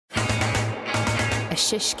a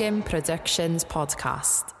Shishkin Productions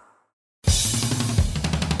podcast.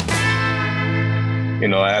 You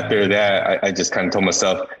know, after that, I just kind of told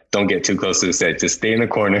myself, don't get too close to the set. Just stay in the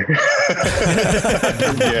corner.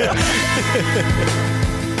 Yeah.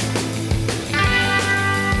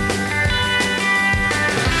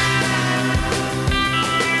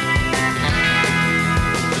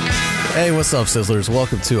 Hey, what's up, Sizzlers?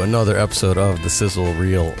 Welcome to another episode of the Sizzle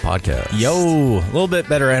Reel podcast. Yo, a little bit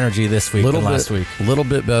better energy this week than last week. A little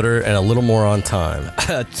bit better and a little more on time.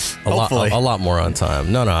 Hopefully. A lot more on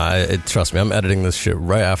time. No, trust me, I'm editing this shit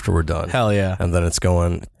right after we're done. Hell yeah. And then it's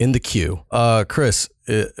going in the queue. Chris,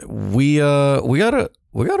 we got a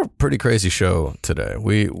pretty crazy show today.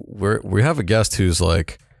 We have a guest who's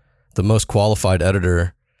like the most qualified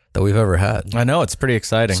editor that we've ever had. I know, it's pretty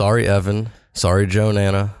exciting. Sorry, Evan. Sorry, Joe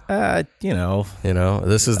Nana. You know,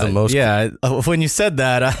 this is the most. Yeah, when you said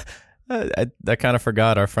that, I kind of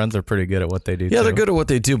forgot. Our friends are pretty good at what they do. Yeah, they're good at what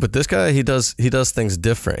they do. But this guy, he does things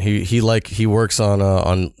different. He works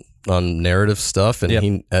on narrative stuff, and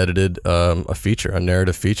he edited a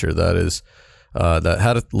narrative feature that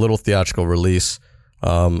had a little theatrical release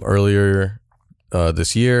earlier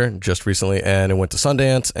this year, just recently, and it went to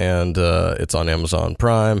Sundance, and it's on Amazon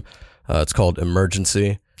Prime. It's called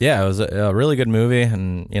Emergency. Yeah, it was a really good movie,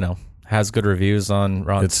 and has good reviews on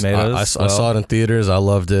Rotten Tomatoes. I saw it in theaters. I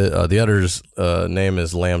loved it. The editor's name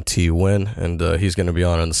is Nguyen, and he's going to be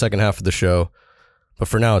on in the second half of the show. But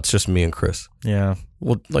for now, it's just me and Chris. Yeah.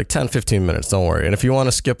 Well, like 10, 15 minutes, don't worry. And if you want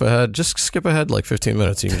to skip ahead, just skip ahead like 15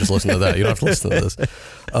 minutes. You can just listen to that. You don't have to listen to this.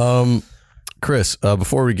 Chris,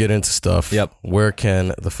 before we get into stuff, where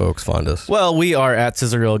can the folks find us? Well, we are at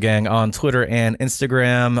Sizzle Gang on Twitter and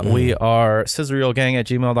Instagram. We are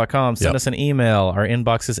sizzlereelgang@gmail.com. Send us an email. Our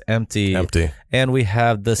inbox is empty. And we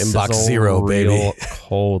have the Inbox Sizzle zero, baby. Reel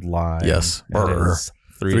code line. Yes. It is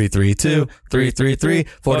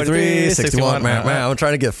 332-333-4361. I'm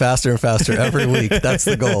trying to get faster and faster every week. That's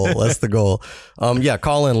the goal.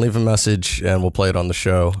 Call in, leave a message, and we'll play it on the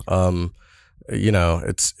show.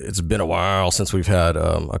 It's been a while since we've had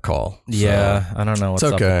a call. So Yeah, I don't know what's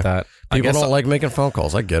up with that. People don't like making phone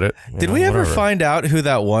calls. I get it. Did we ever find out who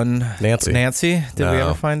that one? Nancy? Did we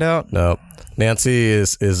ever find out? No. Nancy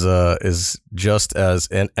is just as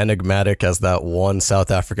enigmatic as that one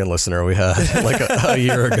South African listener we had like a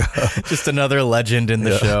year ago. Just another legend in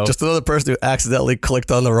the show. Just another person who accidentally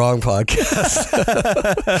clicked on the wrong podcast.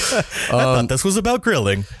 I thought this was about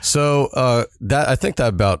grilling. So I think that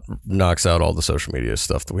about knocks out all the social media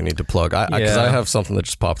stuff that we need to plug. Because I have something that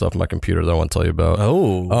just popped up on my computer that I want to tell you about.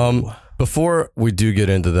 Oh. Before we do get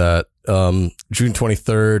into that, June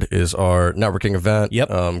 23rd is our networking event. Yep.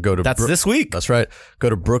 That's this week. That's right.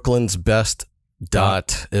 Go to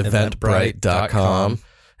brooklynsbest.eventbrite.com.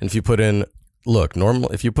 And if you put in,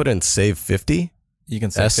 if you put in save 50, you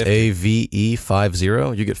can save SAVE 50, you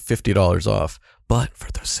get $50 off. But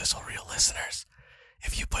for those Sizzle Reel listeners,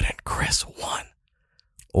 if you put in Chris 1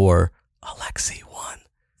 or Alexi 1,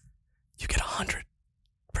 you get 100%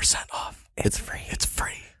 off. It's free.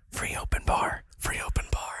 Free open bar. Free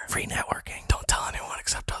networking. Don't tell anyone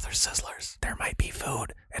except other Sizzlers. There might be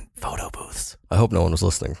food and photo booths. I hope no one was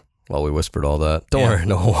listening while we whispered all that. Don't worry,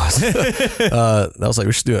 no one was. That was like,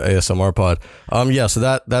 we should do an ASMR pod.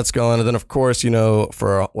 So that's going. And then, of course, as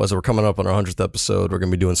we're coming up on our 100th episode, we're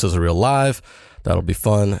going to be doing Sizzle Reel Live. That'll be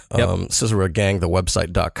fun. Sizzle Reel Gang, the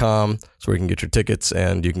website.com, so where you can get your tickets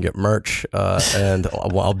and you can get merch. And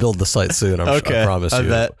I'll build the site soon. I promise you.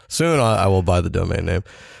 Bet. Soon I will buy the domain name.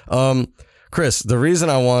 Chris, the reason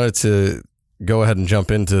I wanted to go ahead and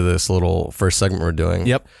jump into this little first segment we're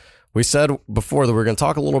doing. We said before that we're going to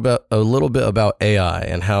talk a little bit about AI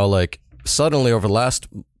and how suddenly over the last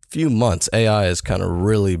few months, AI has kind of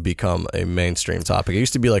really become a mainstream topic. It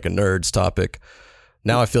used to be like a nerd's topic.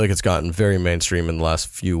 Now I feel like it's gotten very mainstream in the last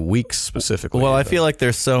few weeks specifically. Well, I feel like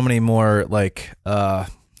there's so many more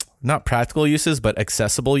not practical uses, but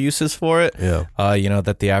accessible uses for it. Yeah.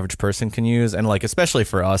 That the average person can use. And especially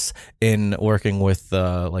for us in working with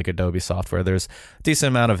Adobe software, there's a decent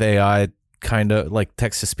amount of AI kind of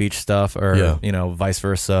text to speech stuff or, vice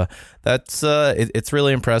versa. That's it's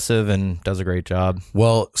really impressive and does a great job.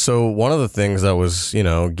 Well, so one of the things that was,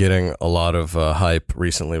 getting a lot of hype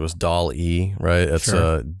recently was DALL-E, right? It's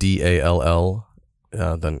DALL,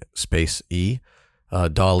 then space E.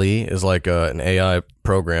 DALL-E is like an AI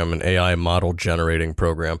program, an AI model generating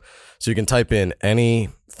program. So you can type in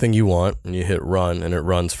anything you want and you hit run and it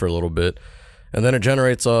runs for a little bit. And then it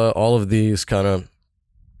generates all of these kind of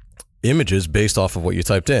images based off of what you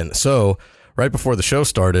typed in. So right before the show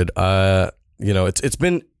started, it's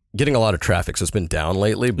been getting a lot of traffic, so it's been down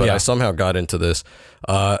lately, but I somehow got into this.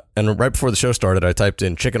 And right before the show started, I typed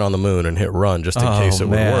in chicken on the moon and hit run just in case it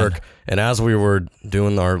would work. And as we were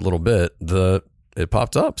doing our little bit, it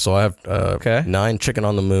popped up. So I have 9 chicken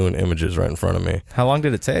on the moon images right in front of me. How long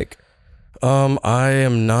did it take? I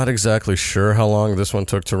am not exactly sure how long this one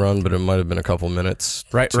took to run, but it might have been a couple minutes.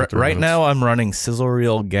 Right now I'm running Sizzle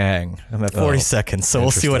Reel Gang. I'm at 40 seconds, so we'll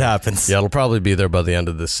see what happens. Yeah, it'll probably be there by the end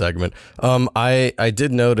of this segment. I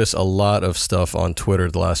did notice a lot of stuff on Twitter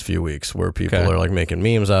the last few weeks where people are like making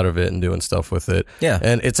memes out of it and doing stuff with it. Yeah.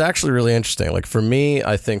 And it's actually really interesting. Like for me,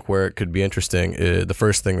 I think where it could be interesting, the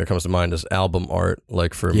first thing that comes to mind is album art,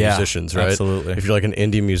 like for musicians, right? Absolutely. If you're like an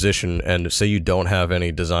indie musician and say you don't have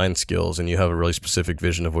any design skills and you have a really specific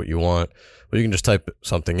vision of what you want, well, you can just type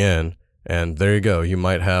something in and there you go. You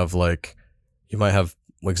might have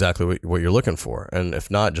exactly what you're looking for. And if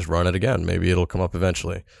not, just run it again. Maybe it'll come up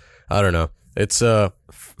eventually. I don't know. It's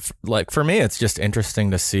like for me, it's just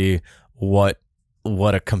interesting to see what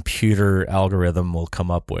a computer algorithm will come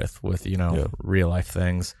up with real life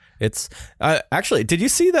things. It's actually, did you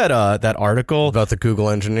see that article about the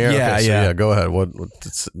Google engineer? Yeah, okay, so go ahead. What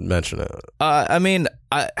mention it? I mean,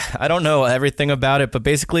 I don't know everything about it, but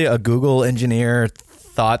basically a Google engineer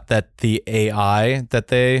thought that the AI that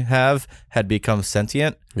they have had become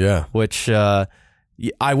sentient. Yeah. Which I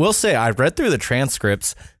will say, I read through the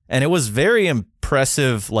transcripts and it was very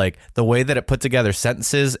impressive, like the way that it put together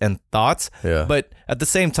sentences and thoughts. Yeah. But at the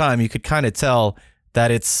same time, you could kind of tell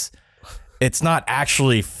that it's not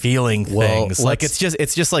actually feeling things. Like it's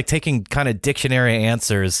just like taking kind of dictionary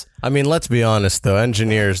answers. I mean, let's be honest though.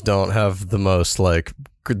 Engineers don't have the most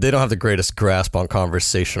they don't have the greatest grasp on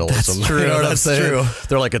conversationalism. That's true. You know what That's I'm saying? true.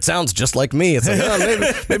 They're like, it sounds just like me. It's like,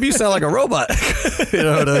 oh, maybe you sound like a robot. You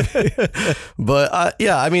know what I mean? But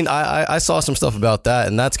yeah, I mean, I saw some stuff about that,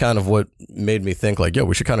 and that's kind of what made me think like, yo,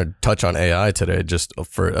 we should kind of touch on AI today, just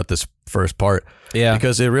at this first part. Yeah,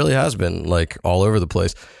 because it really has been like all over the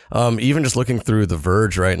place. Even just looking through The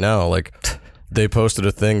Verge right now, like they posted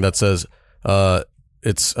a thing that says,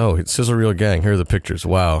 it's Sizzle Reel Gang. Here are the pictures.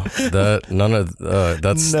 Wow,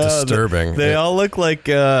 that's disturbing. They all look like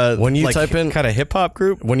when you type in kind of hip hop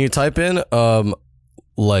group. When you type in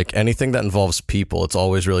like anything that involves people, it's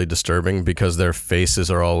always really disturbing because their faces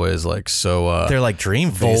are always like so. They're like dream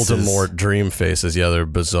faces. Voldemort dream faces. Yeah, they're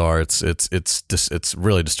bizarre. It's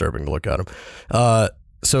really disturbing to look at them.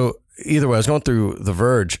 So either way, I was going through The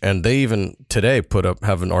Verge, and they even today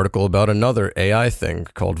have an article about another AI thing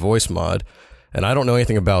called voice mod. And I don't know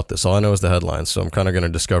anything about this. All I know is the headlines, so I'm kind of going to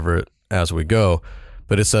discover it as we go.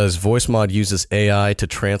 But it says, voice mod uses AI to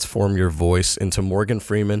transform your voice into Morgan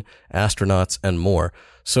Freeman, astronauts, and more.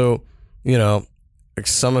 So,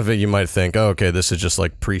 some of it you might think, oh, okay, this is just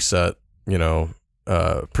like preset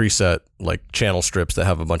like channel strips that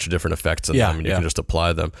have a bunch of different effects in them, and you can just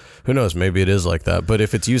apply them. Who knows? Maybe it is like that. But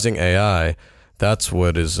if it's using AI, that's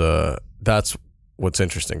what's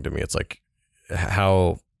interesting to me. It's like,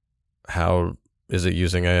 how is it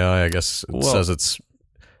using AI? I guess it says it's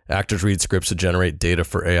actors read scripts to generate data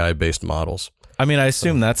for AI-based models. I mean, I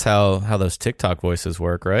assume that's how those TikTok voices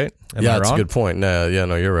work, right? Am I that's wrong? A good point. No,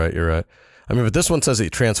 you're right. I mean, but this one says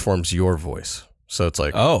it transforms your voice. So it's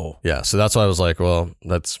like, oh. Yeah, so that's why I was like, well,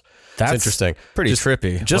 that's interesting. Pretty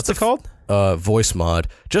trippy. What's it called? Voice mod.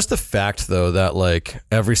 Just the fact, though, that like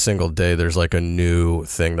every single day there's like a new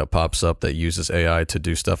thing that pops up that uses AI to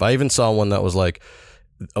do stuff. I even saw one that was like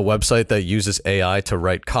a website that uses AI to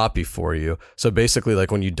write copy for you. So basically,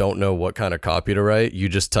 like when you don't know what kind of copy to write, you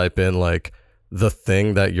just type in like the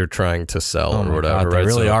thing that you're trying to sell or whatever. God, they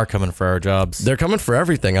really are coming for our jobs. They're coming for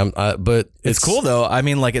everything. But it's cool though. I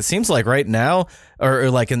mean, like it seems like right now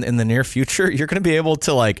or like in the near future, you're going to be able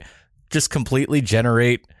to like just completely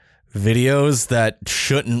generate videos that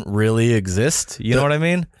shouldn't really exist. You know what I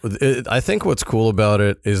mean? I think what's cool about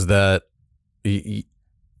it is that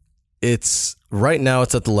it's right now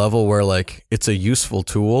it's at the level where like it's a useful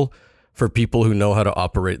tool for people who know how to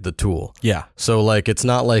operate the tool. Yeah. So like it's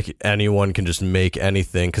not like anyone can just make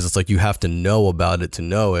anything because it's like you have to know about it to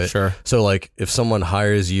know it. Sure. So like if someone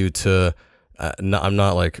hires you to I'm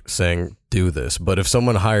not like saying do this, but if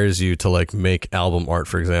someone hires you to like make album art,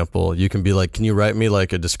 for example, you can be like, can you write me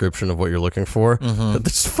like a description of what you're looking for? Mm-hmm.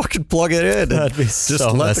 Just fucking plug it in. That'd be just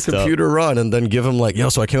let the computer run and then give them like,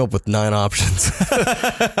 so I came up with 9 options.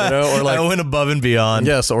 Or like I went above and beyond.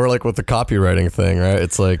 Yeah. So or like with the copywriting thing, right?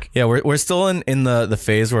 It's like, yeah, we're still in the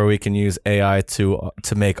phase where we can use AI to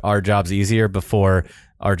make our jobs easier before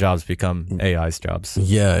our jobs become AI's jobs.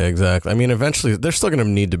 Yeah, exactly. I mean, eventually there's still going to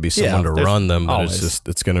need to be someone to run them, but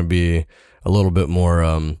it's going to be a little bit more,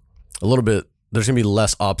 a little bit there's gonna be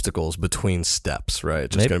less obstacles between steps, right?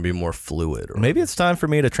 It's just gonna be more fluid. Maybe it's time for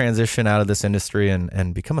me to transition out of this industry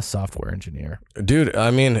and become a software engineer. Dude,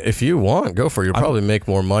 I mean, if you want, go for it. You'll probably make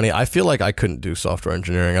more money. I feel like I couldn't do software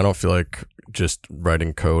engineering. I don't feel like just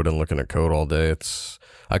writing code and looking at code all day.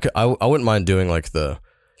 I wouldn't mind doing like the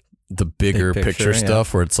bigger Big picture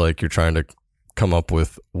stuff where it's like you're trying to come up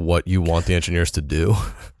with what you want the engineers to do.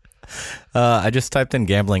 I just typed in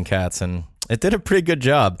gambling cats and it did a pretty good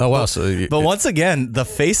job. Oh, wow. But once again, the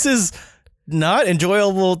face is not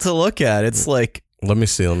enjoyable to look at. It's like... Let me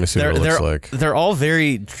see what it looks like. They're all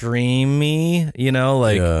very dreamy, you know,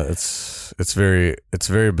 like... Yeah, it's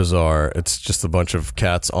very bizarre. It's just a bunch of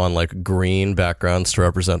cats on like green backgrounds to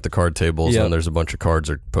represent the card tables, and there's a bunch of cards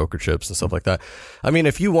or poker chips and stuff like that. I mean,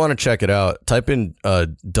 if you want to check it out, type in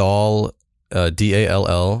doll,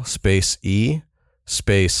 DALL space E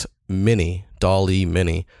space mini, doll-E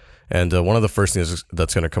mini. And one of the first things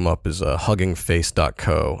that's going to come up is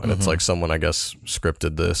huggingface.co. And it's like someone, I guess,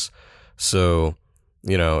 scripted this. So,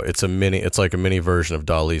 you know, it's like a mini version of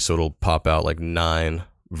DALL-E. So it'll pop out like 9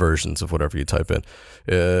 versions of whatever you type in.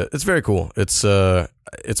 It's very cool. It's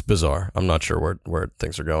bizarre. I'm not sure where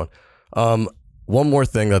things are going. One more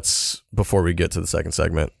thing that's before we get to the second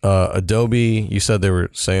segment. Adobe, you said they were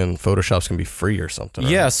saying Photoshop's going to be free or something.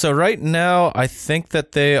 Yeah. Right? So right now, I think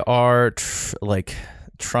that they are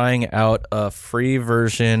trying out a free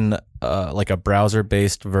version, like a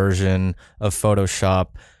browser-based version of Photoshop.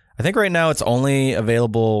 I think right now it's only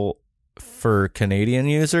available for Canadian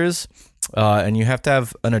users, and you have to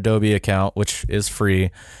have an Adobe account, which is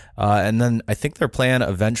free. And then I think their plan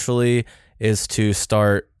eventually is to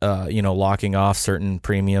start, locking off certain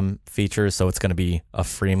premium features, so it's going to be a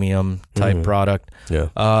freemium type product. Yeah.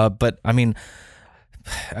 But I mean,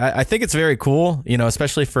 I think it's very cool, you know,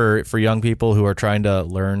 especially for young people who are trying to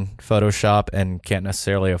learn Photoshop and can't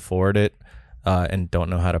necessarily afford it and don't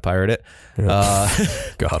know how to pirate it. Yeah.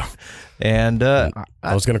 Got 'em. And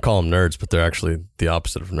I was going to call them nerds, but they're actually the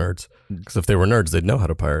opposite of nerds. Because if they were nerds, they'd know how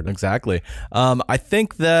to pirate it. Exactly. I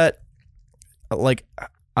think that, like,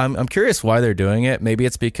 I'm curious why they're doing it. Maybe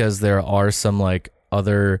it's because there are some like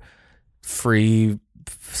other free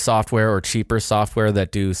software or cheaper software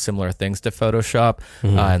that do similar things to Photoshop,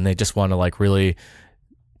 and they just want to like really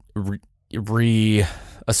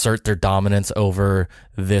reassert their dominance over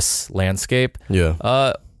this landscape.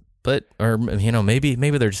 Yeah. Maybe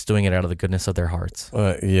they're just doing it out of the goodness of their hearts.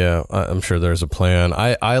 Yeah, I'm sure there's a plan.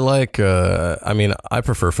 I like. I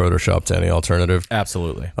prefer Photoshop to any alternative.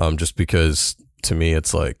 Absolutely. Just because to me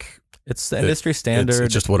it's like it's the industry standard.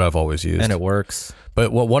 It's just what I've always used, and it works.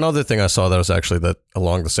 But one other thing I saw that was actually that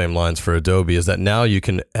along the same lines for Adobe is that now you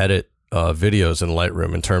can edit videos in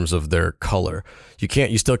Lightroom in terms of their color.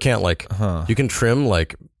 You still can't like you can trim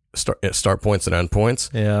like start points and end points.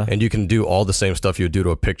 Yeah. And you can do all the same stuff you would do to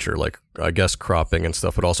a picture, like I guess cropping and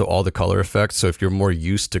stuff, but also all the color effects. So if you're more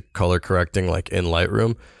used to color correcting like in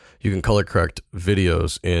Lightroom, you can color correct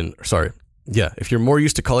videos if you're more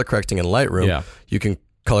used to color correcting in Lightroom, you can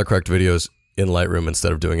color correct videos in Lightroom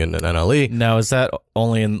instead of doing it in NLE. Now, is that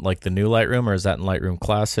only in like the new Lightroom, or is that in Lightroom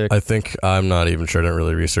Classic? I think, I'm not even sure. I didn't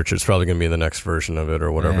really research it. It's probably going to be the next version of it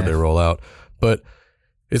or whatever they roll out. But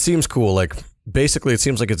it seems cool. Like basically, it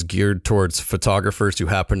seems like it's geared towards photographers who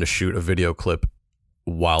happen to shoot a video clip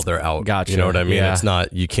while they're out. Gotcha. You know what I mean? Yeah. It's not,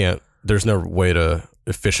 there's no way to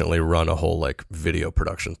efficiently run a whole like video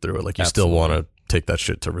production through it. Like you still want to take that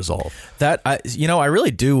shit to resolve. That I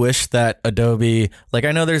really do wish that Adobe, like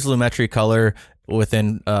I know there's Lumetri Color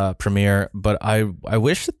within Premiere, but I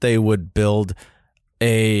wish that they would build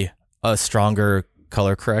a stronger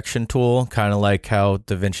color correction tool, kind of like how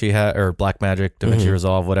DaVinci had, or Blackmagic, DaVinci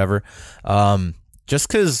Resolve, whatever. Just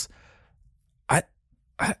because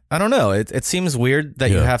I don't know. It seems weird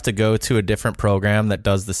that you have to go to a different program that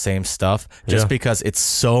does the same stuff just because it's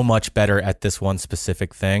so much better at this one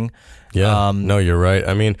specific thing. Yeah. No, you're right.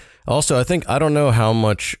 I mean, also, I don't know how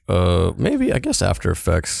much, maybe, I guess After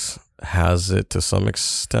Effects has it to some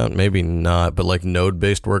extent, maybe not, but like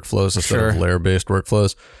node-based workflows instead of layer-based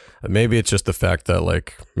workflows. Maybe it's just the fact that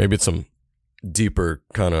like, maybe it's some deeper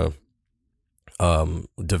kind of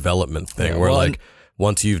development thing where like,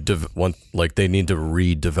 once you've they need to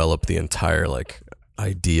redevelop the entire like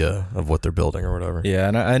idea of what they're building or whatever. Yeah,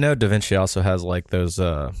 and I know DaVinci also has like those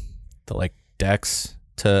the like decks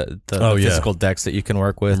to the physical decks that you can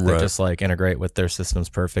work with that just like integrate with their systems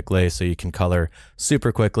perfectly, so you can color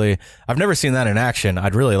super quickly. I've never seen that in action.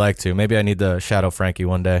 I'd really like to. Maybe I need to shadow Frankie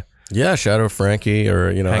one day. Yeah, shadow Frankie,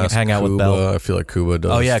 or hang out with Bell. I feel like Kuba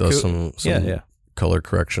does some color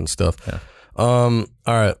correction stuff. Yeah. All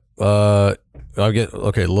right. I'll get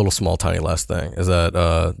okay. A little small, tiny last thing is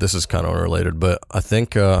that this is kind of unrelated, but I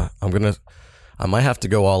think I might have to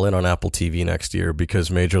go all in on Apple TV next year because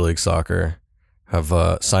Major League Soccer have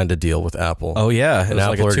signed a deal with Apple. Oh yeah, it's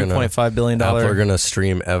like a $2.5 billion. Apple are going to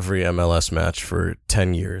stream every MLS match for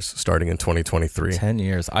 10 years, starting in 2023. 10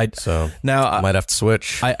 years. I might have to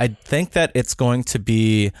switch. I think that it's going to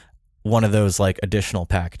be one of those like additional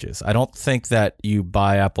packages. I don't think that you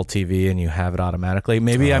buy Apple TV and you have it automatically.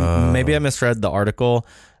 Maybe I misread the article,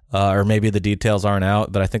 or maybe the details aren't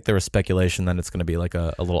out, but I think there was speculation that it's going to be like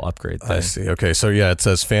a little upgrade thing. I see. Okay, so yeah, it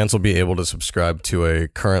says fans will be able to subscribe to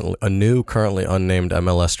a new, currently unnamed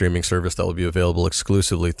MLS streaming service that will be available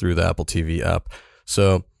exclusively through the Apple TV app.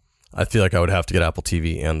 So I feel like I would have to get Apple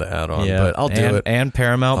TV and the add-on, but I'll do it. And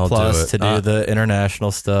Paramount Plus to do the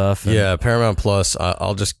international stuff. Yeah, Paramount Plus.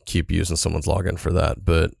 I'll just keep using someone's login for that,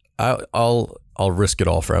 but I'll risk it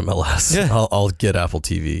all for MLS. Yeah. I'll get Apple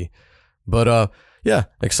TV, but yeah,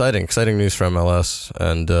 exciting news for MLS,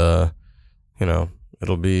 and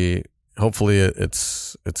it'll be hopefully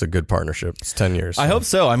it's a good partnership. It's 10 years. I hope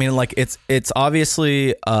so. I mean, like it's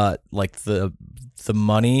obviously like the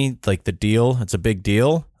money, like the deal, it's a big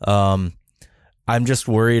deal. I'm just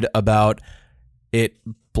worried about it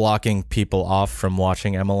blocking people off from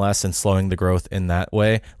watching MLS and slowing the growth in that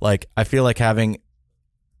way. Like I feel like having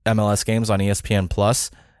MLS games on ESPN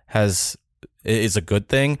Plus is a good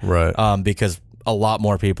thing, right? Because a lot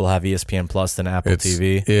more people have ESPN Plus than Apple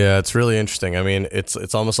TV. Yeah, it's really interesting. I mean,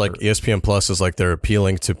 it's almost like ESPN Plus is like they're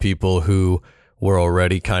appealing to people who were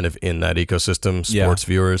already kind of in that ecosystem, sports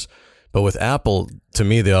viewers. But with Apple, to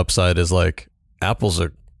me, the upside is like Apple's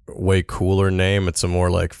a way cooler name. It's a more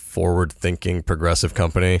like forward-thinking, progressive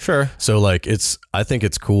company. Sure. So like I think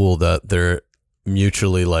it's cool that they're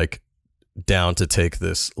mutually like down to take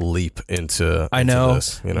this leap into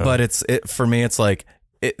this, but for me, it's like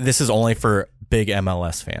this is only for big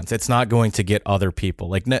MLS fans. It's not going to get other people.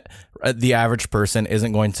 Like the average person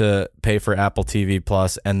isn't going to pay for Apple TV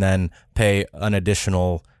Plus and then pay for an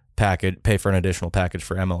additional package for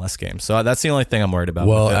MLS games. So that's the only thing I'm worried about.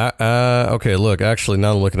 Well, okay, look, actually,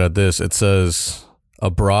 now I'm looking at this, it says a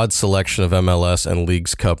broad selection of MLS and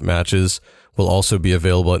Leagues Cup matches will also be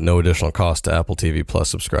available at no additional cost to Apple TV Plus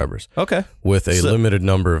subscribers. Okay. With a limited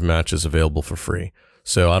number of matches available for free.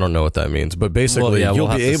 So I don't know what that means, but basically you'll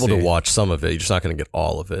be able to watch some of it. You're just not going to get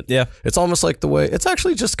all of it. Yeah. It's almost like it's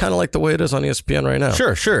actually just kind of like the way it is on ESPN right now.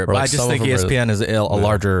 Sure. But I just think ESPN is a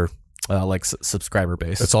larger subscriber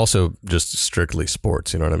base. It's also just strictly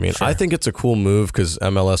sports, you know what I mean? Sure. I think it's a cool move because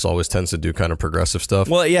MLS always tends to do kind of progressive stuff.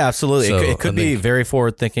 Well, yeah, absolutely. So it could be very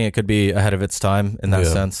forward thinking. It could be ahead of its time in that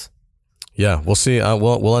sense. Yeah, we'll see.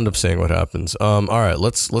 We'll end up seeing what happens. All right,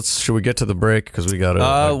 should we get to the break because we got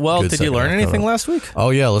well, did you learn anything last week?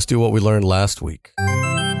 Oh yeah, let's do what we learned last week.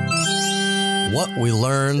 What we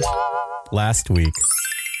learned last week.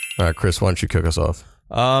 All right, Chris, why don't you kick us off?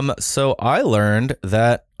 So I learned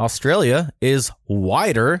that Australia is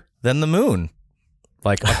wider than the moon,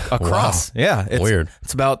 like across. Wow. Yeah, it's weird.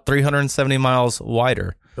 It's about 370 miles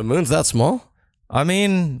wider. The moon's that small? I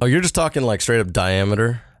mean, you're just talking like straight up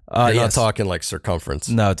diameter. You're not talking like circumference.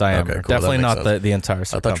 No, diameter. Okay, cool. Definitely not the entire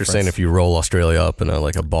circumference. I thought you were saying if you roll Australia up in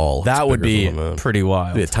a ball, that would be pretty wild.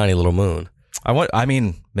 It'd be a tiny little moon. I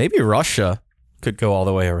mean, maybe Russia could go all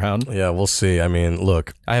the way around. Yeah, we'll see. I mean,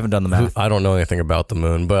 look, I haven't done the math. I don't know anything about the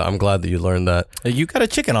moon, but I'm glad that you learned that. You got a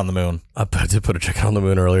chicken on the moon. I did put a chicken on the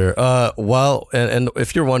moon earlier. And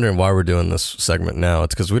if you're wondering why we're doing this segment now,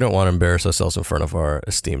 it's because we don't want to embarrass ourselves in front of our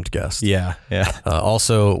esteemed guest. Yeah.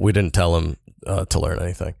 Also, we didn't tell him to learn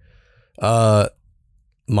anything.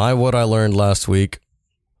 What I learned last week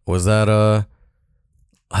was that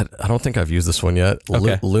I don't think I've used this one yet.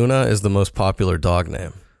 Okay. Luna is the most popular dog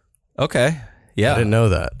name. Okay. Yeah. I didn't know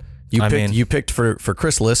that. You picked for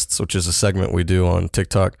Chris Lists, which is a segment we do on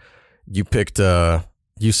TikTok. You picked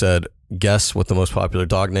you said guess what the most popular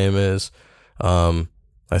dog name is. I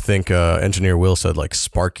think engineer Will said like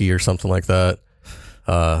Sparky or something like that.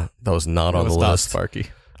 That was not on the list. Not Sparky.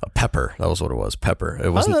 Pepper. That was what it was. Pepper. It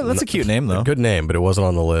wasn't. That's a cute name though. A good name, but it wasn't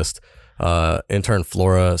on the list. Intern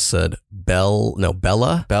Flora said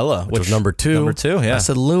Bella. Bella, which was number 2. Number 2, yeah. I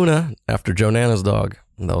said Luna after Joe Nana's dog.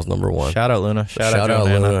 And that was number 1. Shout out Luna. Shout out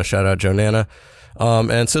Luna. Shout out Joe Nana.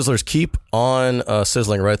 And Sizzlers, keep on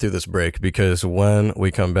sizzling right through this break because when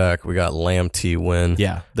we come back, we got Lamb T win.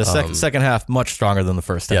 Yeah, the second half much stronger than the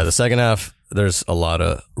first half. Yeah, the second half there's a lot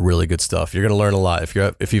of really good stuff. You're gonna learn a lot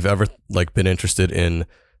if you've ever like been interested in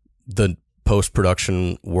the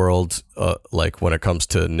post-production world, like when it comes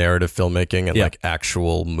to narrative filmmaking and like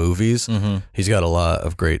actual movies. Mm-hmm. He's got a lot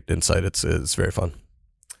of great insight. It's very fun.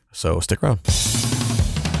 So stick around.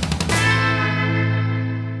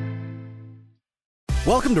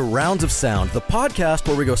 Welcome to Rounds of Sound, the podcast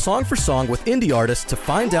where we go song for song with indie artists to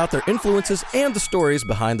find out their influences and the stories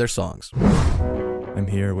behind their songs. I'm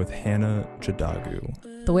here with Hannah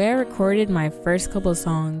Jadagu. The way I recorded my first couple of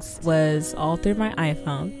songs was all through my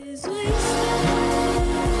iPhone.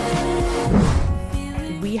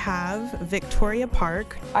 We have Victoria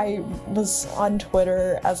Park. I was on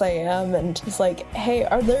Twitter, as I am, and was like, hey,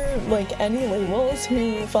 are there like any labels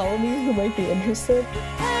who follow me who might be interested?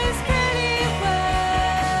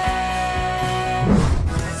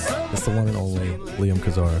 It's the one and only Liam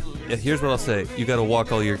Kazara. Yeah, here's what I'll say. You got to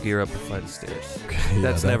walk all your gear up a flight of stairs. Okay, yeah,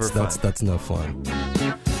 that's never fun. That's no fun.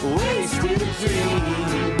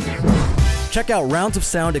 Check out Rounds of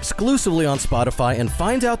Sound exclusively on Spotify and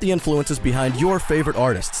find out the influences behind your favorite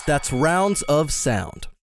artists. That's Rounds of Sound.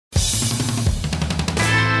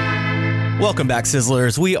 Welcome back,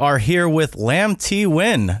 Sizzlers. We are here with Lam T.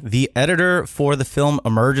 Nguyen, the editor for the film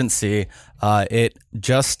Emergency. It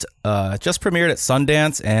just premiered at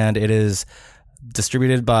Sundance, and it is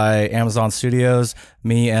distributed by Amazon Studios.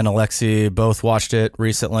 Me and Alexi both watched it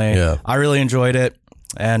recently. Yeah. I really enjoyed it,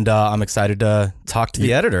 and I'm excited to talk to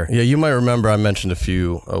the editor. Yeah, you might remember I mentioned a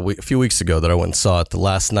few weeks ago that I went and saw it the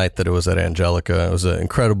last night that it was at Angelica. It was an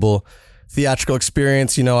incredible theatrical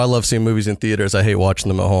experience. You know, I love seeing movies in theaters. I hate watching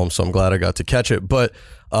them at home, so I'm glad I got to catch it. But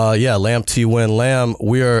yeah, Lam T. Nguyen. Lam,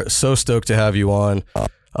 we are so stoked to have you on.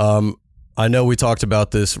 I know we talked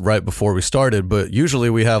about this right before we started, but usually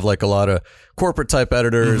we have like a lot of corporate type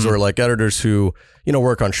editors or like editors who, you know,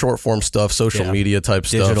 work on short form stuff, social media type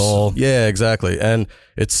digital stuff. Yeah, exactly. And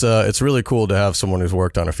it's really cool to have someone who's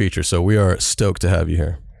worked on a feature. So we are stoked to have you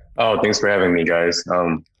here. Oh, thanks for having me, guys.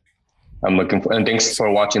 I'm looking for, and thanks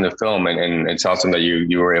for watching the film. And it's awesome that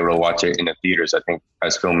you were able to watch it in the theaters. I think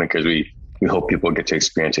as filmmakers, we hope people get to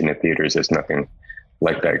experience it in the theaters. There's nothing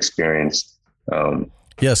like that experience.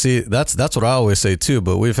 Yeah, see, that's what I always say too,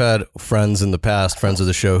 but we've had friends in the past, friends of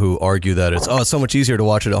the show, who argue that it's so much easier to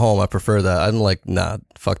watch it at home. I prefer that. I'm like, nah,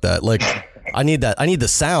 fuck that. Like, I need that. I need the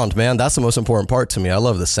sound, man. That's the most important part to me. I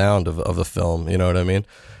love the sound of the film. You know what I mean?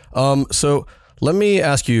 So let me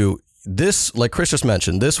ask you this, like Chris just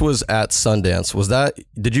mentioned, this was at Sundance. Was that,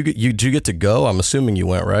 did you get to go? I'm assuming you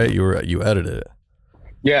went, right? You edited it.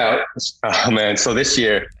 Yeah, man. So this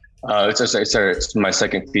year, it's my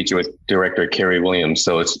second feature with director Carey Williams.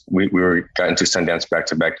 So we got into Sundance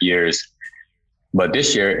back-to-back years, but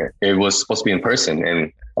this year it was supposed to be in person,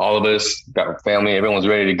 and all of us got family, everyone was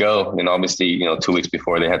ready to go. And obviously, 2 weeks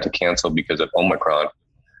before they had to cancel because of Omicron.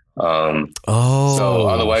 So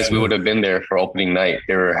otherwise we would have been there for opening night.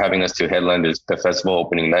 They were having us to headline the festival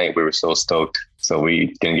opening night. We were so stoked. So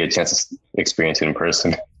we didn't get a chance to experience it in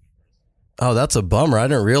person. Oh, that's a bummer. I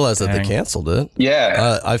didn't realize that they canceled it.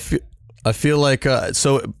 Yeah. I feel like,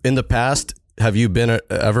 so in the past, have you been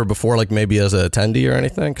ever before, like maybe as an attendee or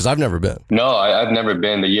anything? Because I've never been. No, I've never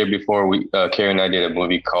been. The year before, Carey and I did a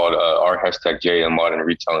movie called R#J, A Modern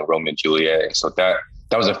Retelling Romeo and Juliet. And so that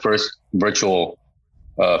was the first virtual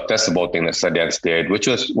festival thing that Sundance did, which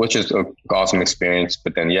was an awesome experience.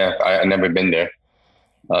 But then, yeah, I never been there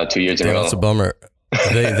 2 years ago. That's a bummer.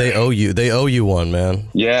 They owe you one, man.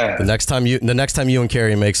 Yeah. The next time you and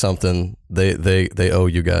Carey make something, they owe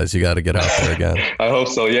you guys. You got to get out there again. I hope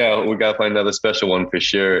so. Yeah, we got to find another special one for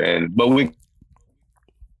sure. But we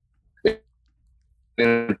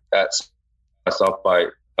at South by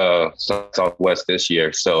Southwest this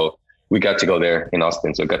year, so we got to go there in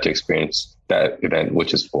Austin. So got to experience that event,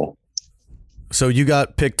 which is full. So you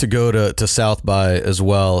got picked to go to South by as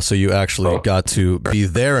well. So you actually got to be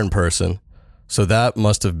there in person. So that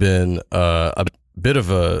must have been a bit of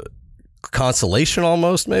a consolation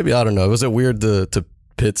almost, maybe. I don't know. Was it weird to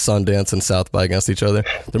pit Sundance and South by against each other?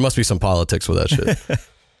 There must be some politics with that shit.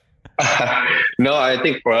 No, I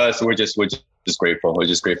think for us, we're just grateful. We're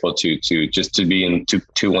just grateful to be in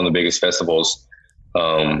one of the biggest festivals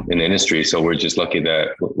in the industry. So we're just lucky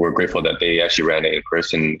that we're grateful that they actually ran it in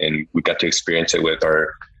person, and we got to experience it with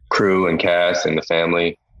our crew and cast and the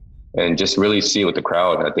family, and just really see it with the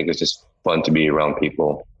crowd. I think it's just fun to be around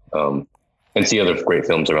people and see other great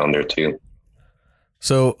films around there too.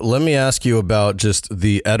 So let me ask you about just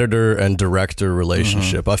the editor and director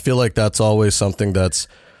relationship. I feel like that's always something that's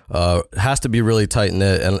has to be really tight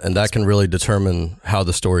knit, and that can really determine how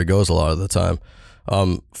the story goes a lot of the time.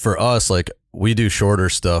 For us, like, we do shorter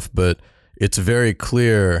stuff, but it's very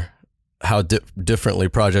clear how differently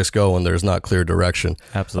projects go when there's not clear direction.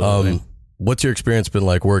 Absolutely. What's your experience been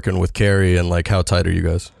like working with Carey, and like how tight are you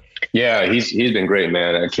guys? Yeah, he's been great,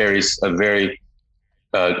 man. Carey's a very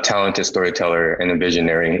talented storyteller and a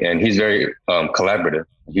visionary, and he's very collaborative.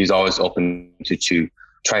 He's always open to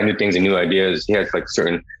try new things and new ideas. He has like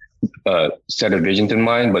certain set of visions in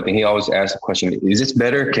mind, but then he always asked the question, is this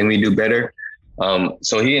better? Can we do better?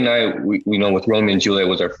 So he and I, we with Romeo and Juliet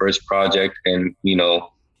was our first project, and we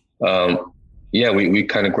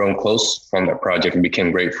kind of grown close from that project and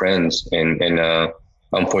became great friends. And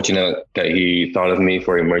I'm fortunate that he thought of me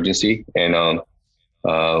for Emergency, and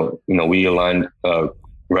we aligned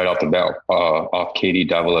right off the bat off Katie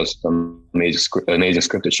Davila's amazing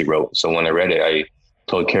script that she wrote. So when I read it, I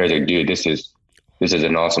told Carrie, like, dude, this is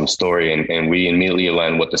an awesome story, and we immediately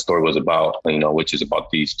aligned what the story was about, which is about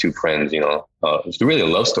these two friends. It's really a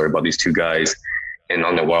love story about these two guys and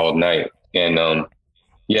on the wild night. And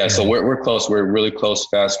so we're close. We're really close,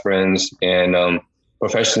 fast friends, and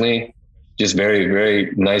professionally, just very,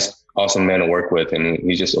 very nice, awesome man to work with, and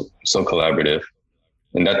he's just so collaborative,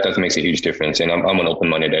 and that makes a huge difference. And I'm an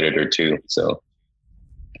open-minded editor too, so.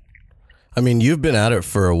 I mean, you've been at it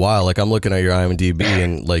for a while. Like, I'm looking at your IMDb,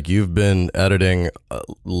 and like, you've been editing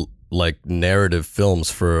like narrative films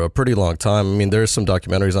for a pretty long time. I mean, there's some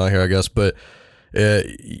documentaries on here, I guess, but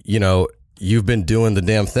you've been doing the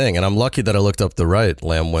damn thing. And I'm lucky that I looked up the right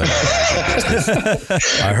Lam Nguyen.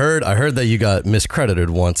 I heard that you got miscredited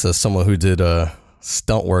once as someone who did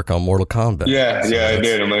stunt work on Mortal Kombat. Yeah, I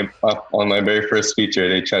did. On my very first feature,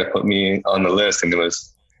 they tried to put me on the list, and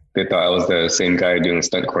they thought I was the same guy doing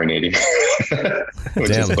stunt coordinating. Which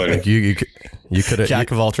damn, is funny. Like you could have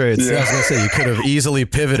jack of all trades. Yeah. I was gonna say, you could have easily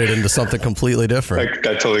pivoted into something completely different.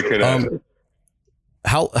 I totally could have.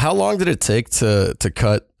 How long did it take to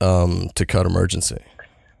cut Emergency?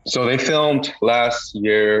 So they filmed last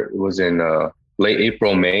year. It was in late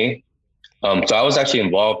April, May. So I was actually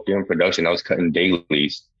involved during production. I was cutting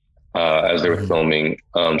dailies as they were filming.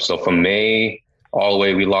 So from May all the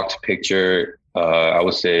way, we locked picture. I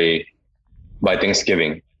would say by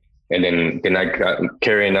Thanksgiving, and then I got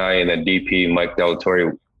Carrie and I and the DP Mike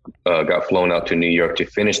Delatorre got flown out to New York to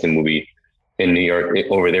finish the movie in New York,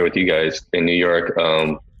 over there with you guys in New York,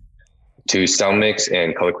 to sound mix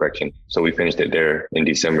and color correction. So we finished it there in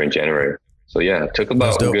December and January. So yeah, it took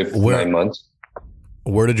about a good 9 months.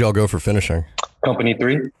 Where did y'all go for finishing? Company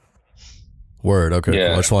 3. Word. Okay. Yeah.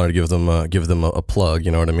 Cool. I just wanted to give them a plug.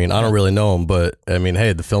 You know what I mean? I don't really know them, but I mean,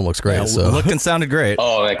 hey, the film looks great. Yeah, so looked and sounded great.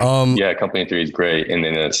 Oh, Company 3 is great, and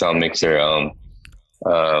then the sound mixer,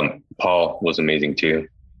 Paul was amazing too.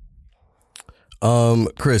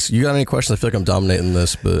 Chris, you got any questions? I feel like I'm dominating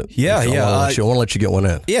this, but I want to let you get one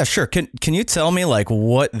in. Yeah, sure. Can you tell me like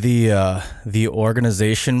what the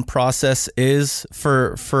organization process is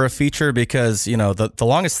for a feature? Because the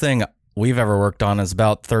longest thing we've ever worked on is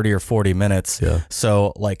about 30 or 40 minutes. Yeah.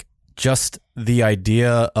 So like just the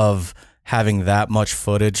idea of having that much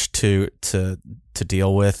footage to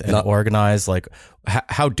deal with and organize, like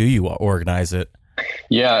how do you organize it?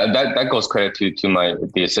 Yeah, that goes credit to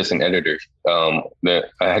the assistant editors. I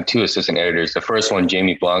had 2 assistant editors. The first one,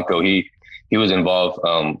 Jamie Blanco, he was involved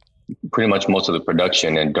pretty much most of the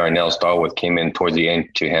production, and Darnell Starworth came in towards the end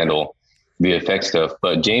to handle the effects stuff.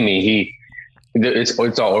 But Jamie,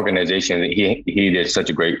 it's all organization. He did such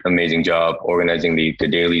a great, amazing job organizing the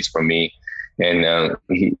dailies for me, and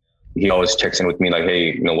he always checks in with me like,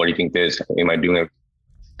 hey, what do you think this? Am I doing a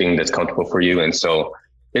thing that's comfortable for you? And so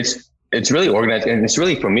it's really organized, and it's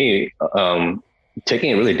really, for me,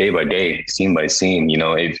 taking it really day by day, scene by scene.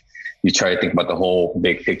 If you try to think about the whole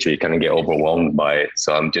big picture, you kind of get overwhelmed by it.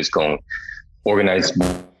 So I'm just going organized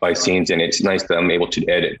by scenes, and it's nice that I'm able to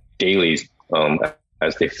edit dailies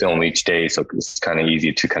as they film each day. So it's kind of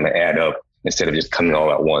easy to kind of add up instead of just coming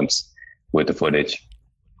all at once with the footage.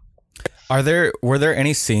 Were there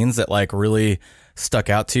any scenes that like really stuck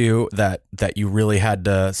out to you that you really had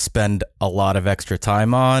to spend a lot of extra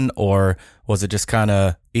time on, or was it just kind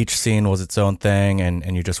of each scene was its own thing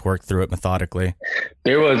and you just worked through it methodically?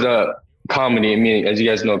 There was a comedy. I mean, as you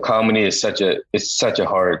guys know, comedy is such a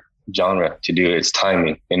hard genre to do. It's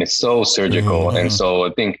timing, and it's so surgical. Mm-hmm. And so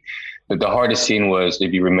I think that the hardest scene was,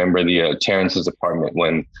 if you remember, the Terrence's apartment,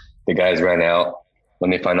 when the guys ran out,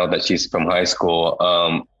 when they find out that she's from high school.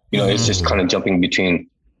 It's just kind of jumping between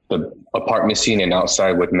the apartment scene and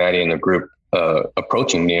outside with Maddie and the group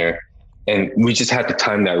approaching near. And we just had to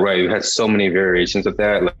time that right. We had so many variations of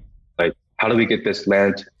that. Like how do we get this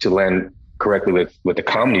land correctly with the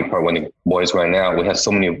comedy part when the boys ran out? We had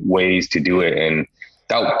so many ways to do it. And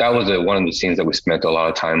that was one of the scenes that we spent a lot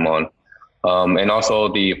of time on. And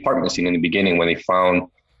also the apartment scene in the beginning, when they found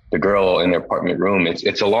the girl in their apartment room,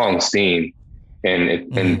 it's a long scene.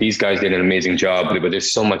 And these guys did an amazing job, but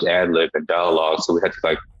there's so much ad lib and dialogue. So we had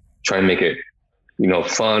to try and make it,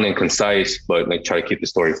 fun and concise, but try to keep the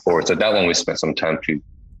story forward. So that one we spent some time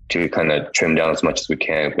to kind of trim down as much as we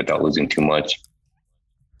can without losing too much.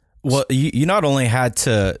 Well, you not only had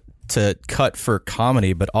to to cut for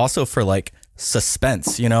comedy, but also for like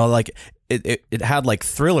suspense, you know, like it had like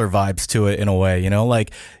thriller vibes to it in a way, you know,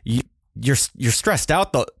 like you're stressed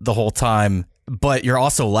out the whole time, but you're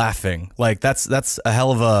also laughing. Like that's a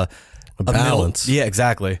hell of a balance. Yeah,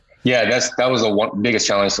 exactly. Yeah, that was the biggest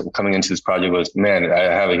challenge coming into this project was, man, I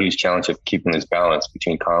have a huge challenge of keeping this balance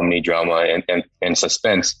between comedy, drama, and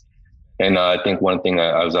suspense. And I think one thing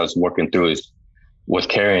I was working through is with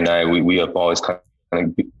Carrie and I, we have always kind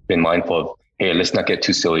of been mindful of, hey, let's not get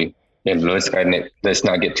too silly. And let's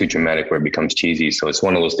not get too dramatic where it becomes cheesy. So it's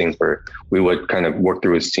one of those things where we would kind of work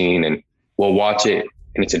through a scene and we'll watch it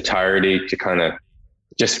in its entirety to kind of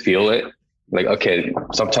just feel it. Like, okay,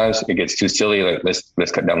 sometimes it gets too silly. Like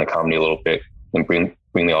let's cut down the comedy a little bit and bring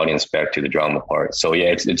the audience back to the drama part. So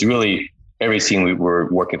yeah, it's really every scene we were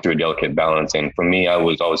working through a delicate balance. And for me, I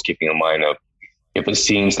was always keeping in mind of if a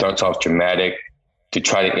scene starts off dramatic, to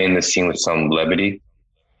try to end the scene with some levity,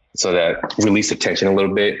 so that release the tension a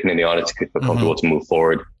little bit, and then the audience could feel comfortable to move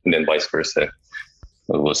forward, and then vice versa. It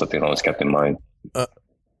was something I always kept in mind.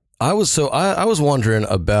 I was wondering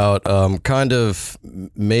about kind of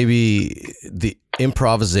maybe the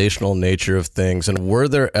improvisational nature of things, and were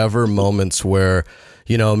there ever moments where,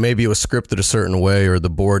 you know, maybe it was scripted a certain way or the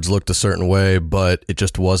boards looked a certain way, but it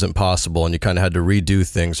just wasn't possible, and you kind of had to redo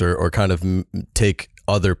things or kind of take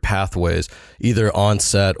other pathways, either on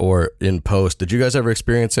set or in post? Did you guys ever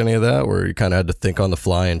experience any of that where you kind of had to think on the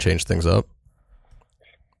fly and change things up?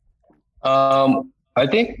 I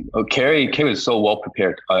think Carrie was so well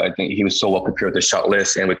prepared. I think he was so well prepared with the shot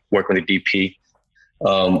list and with working with the DP.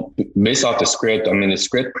 Based off the script, I mean, the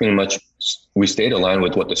script pretty much, we stayed aligned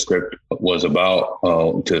with what the script was about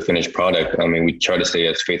to the finished product. I mean, we try to stay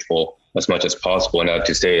as faithful as much as possible. And I have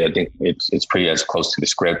to say, I think it's pretty as close to the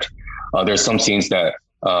script. There's some scenes that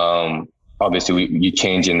obviously you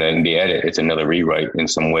change in the edit. It's another rewrite in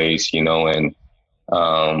some ways, you know, and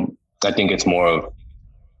I think it's more of,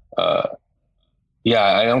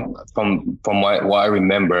 I don't, from what I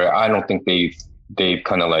remember, I don't think they've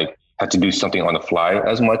kind of like had to do something on the fly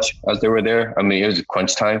as much as they were there. I mean, it was a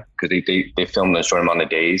crunch time because they filmed in a short amount of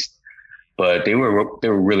days, but they were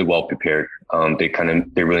really well prepared.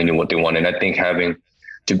 They really knew what they wanted. And I think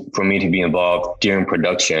for me to be involved during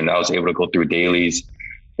production, I was able to go through dailies,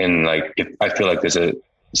 and like if I feel like there's a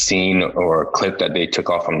scene or a clip that they took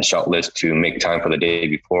off from the shot list to make time for the day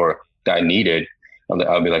before that I needed,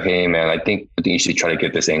 I'll be like, hey man, I think you should try to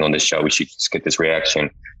get this angle on this shot. We should just get this reaction.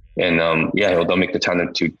 And they'll make the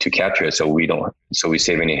time to capture it, so we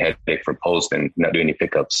save any headache for post and not do any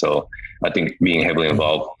pickups. So I think being heavily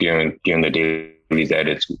involved during the dailies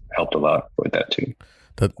edits helped a lot with that too.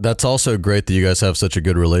 That's also great that you guys have such a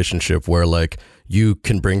good relationship where like you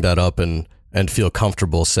can bring that up and feel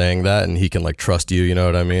comfortable saying that, and he can like trust you, you know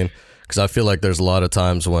what I mean? Because I feel like there's a lot of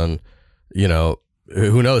times when, you know,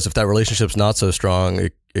 who knows if that relationship's not so strong,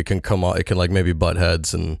 it can come out, it can like maybe butt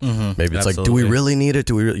heads, and maybe it's like, do we really need it?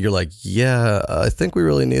 You're like, yeah, I think we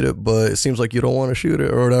really need it, but it seems like you don't want to shoot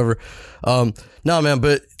it or whatever. No, man,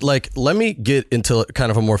 but like, let me get into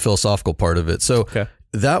kind of a more philosophical part of it. So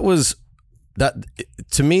that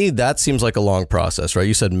to me, that seems like a long process, right?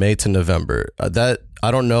 You said May to November. That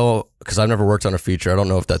I don't know, because I've never worked on a feature. I don't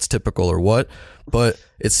know if that's typical or what, but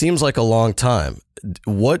it seems like a long time.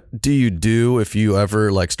 What do you do if you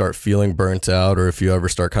ever like start feeling burnt out, or if you ever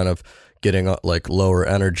start kind of getting like lower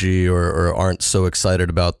energy or aren't so excited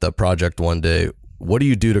about the project one day? What do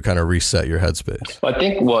you do to kind of reset your headspace? I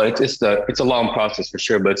think, well, it's a long process for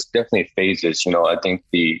sure, but it's definitely phases. You know, I think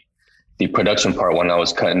the production part, when I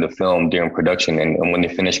was cutting the film during production and when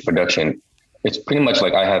they finished production, it's pretty much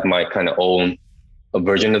like I have my kind of own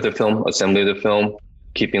version of the film, assembly of the film,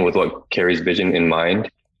 keeping with what Carrie's vision in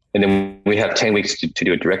mind. And then we have 10 weeks to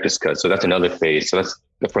do a director's cut. So that's another phase. So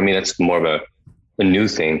for me, that's more of a new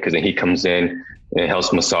thing, because then he comes in and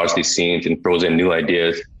helps massage these scenes and throws in new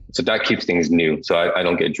ideas. So that keeps things new. So I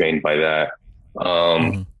don't get drained by that.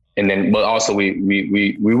 And then, but also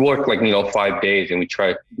we work like, you know, 5 days, and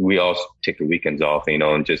we all take the weekends off, you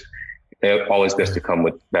know, and just always best to come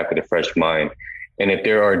back with a fresh mind. And if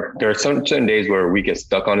there are certain days where we get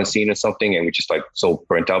stuck on a scene or something and we just like so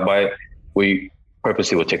burnt out by it, we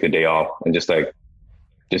purposely will take the day off and just let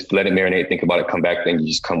it marinate, think about it, come back, then you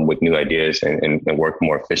just come with new ideas and work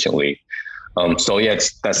more efficiently. So yeah,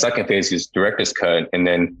 it's that second phase is director's cut. And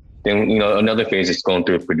then, you know, another phase is going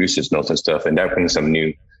through producer's notes and stuff. And that brings some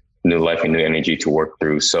new life and new energy to work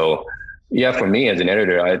through. So yeah, for me as an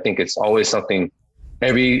editor, I think it's always something,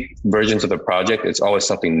 every versions of the project, it's always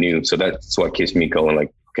something new. So that's what keeps me going.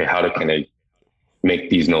 Like, okay, how can I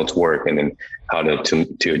make these notes work? And then how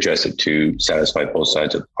to address it to satisfy both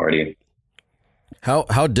sides of the party.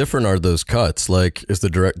 How different are those cuts? Like, is the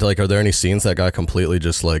direct, like, are there any scenes that got completely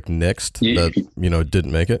just like nixed that, you know,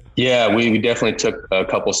 didn't make it? Yeah, we definitely took a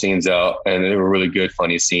couple scenes out, and they were really good,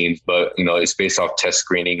 funny scenes, but you know, it's based off test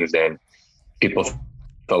screenings, and people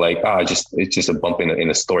felt like, it's just a bump in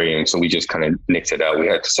the story. And so we just kind of nixed it out. We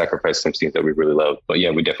had to sacrifice some scenes that we really loved, but yeah,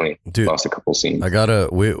 we definitely lost a couple scenes. We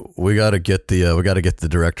gotta get the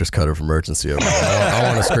director's cut of Emergency over.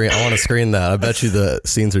 I want to screen that. I bet you the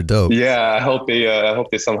scenes are dope. Yeah, I hope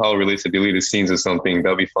they somehow release the deleted scenes or something.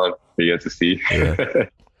 That'll be fun for you guys to see. Yeah.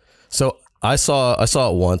 So I saw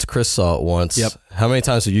it once. Chris saw it once. Yep. How many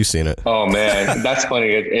times have you seen it? Oh man, that's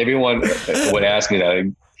funny. Everyone would ask me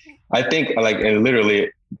that. I think and literally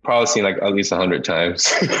probably seen like at least 100 times.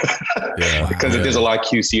 Because there's a lot of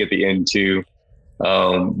QC at the end too.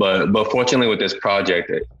 But fortunately with this project,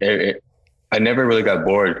 I never really got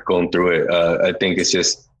bored going through it. I think it's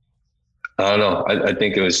just, I don't know. I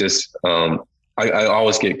think it was just, I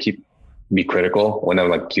always be critical when I'm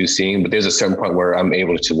like QCing, but there's a certain point where I'm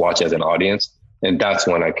able to watch as an audience. And that's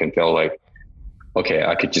when I can feel like, okay,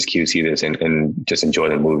 I could just QC this and just enjoy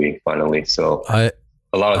the movie finally. So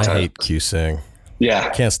a lot of times I hate QCing. Yeah. I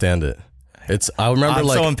can't stand it. I remember I'm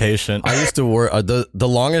so impatient. I used to work, the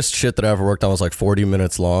longest shit that I ever worked on was like 40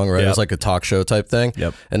 minutes long, right? It was like a talk show type thing.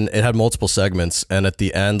 Yep. And it had multiple segments. And at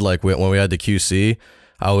the end, like when we had to QC,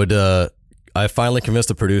 I finally convinced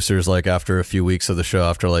the producers, like after a few weeks of the show,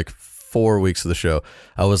 after like 4 weeks of the show,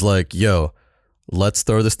 I was like, yo, let's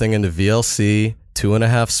throw this thing into VLC,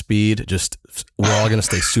 2.5 speed. Just, we're all going to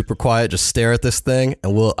stay super quiet. Just stare at this thing.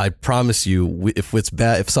 And I promise you, if it's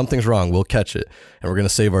bad, if something's wrong, we'll catch it. And we're going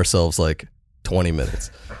to save ourselves like 20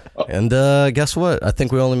 minutes. And guess what? I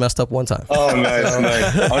think we only messed up one time. Oh, nice. Oh,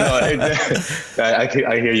 no,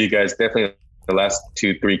 I hear you guys. Definitely the last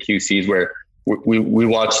 2-3 QCs where we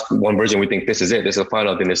watched one version, we think this is it, this is the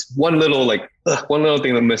final thing. There's one little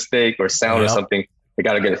thing, a mistake or sound or something. We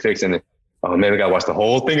got to get it fixed. And then, oh man, we got to watch the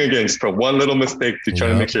whole thing again just for one little mistake to try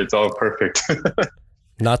to make sure it's all perfect.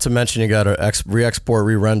 Not to mention you got to re-export,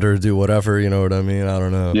 re-render, do whatever, you know what I mean? I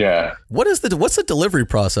don't know. Yeah. What's the delivery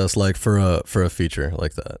process like for a feature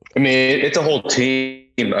like that? I mean, it's a whole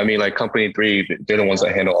team. I mean, like Company 3, they're the ones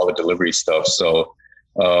that handle all the delivery stuff. So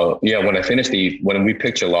when we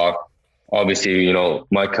picture lock, obviously, you know,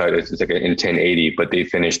 my cut is like in 1080, but they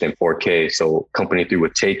finished in 4K. So Company 3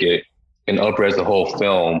 would take it and up-res the whole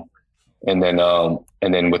film. And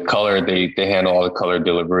then with color, they handle all the color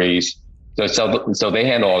deliveries. So they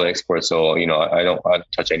handle all the exports. So, you know, I don't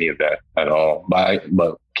touch any of that at all.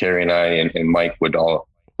 But Carrie and I and Mike would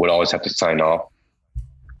always have to sign off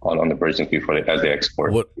on the versions as they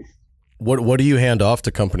export. What do you hand off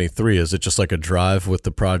to Company 3? Is it just like a drive with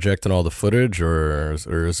the project and all the footage, or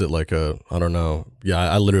is it like I don't know. Yeah,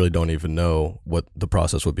 I literally don't even know what the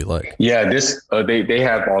process would be like. Yeah, they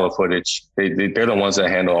have all the footage. They're the ones that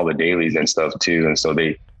handle all the dailies and stuff too, and so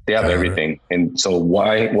they have everything. And so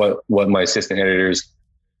what my assistant editors,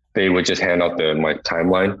 they would just hand out my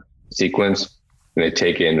timeline sequence, and they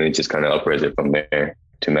take it and they just kind of up-res it from there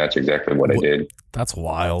to match exactly what I did. That's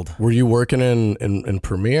wild. Were you working in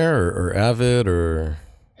Premiere or Avid or?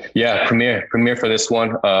 Yeah, Premiere for this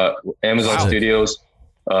one. Amazon Studios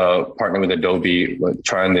partnered with Adobe,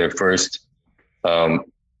 trying their first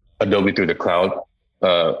Adobe through the cloud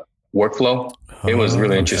workflow. It was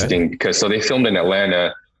really interesting because they filmed in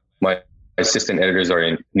Atlanta. My assistant editors are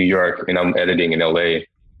in New York, and I'm editing in LA.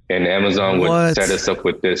 And Amazon would set us up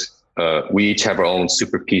with this. We each have our own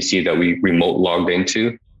super PC that we remote logged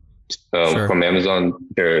into from Amazon,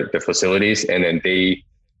 their facilities, and then they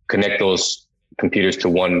connect those computers to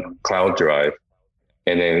one cloud drive,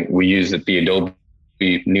 and then we use the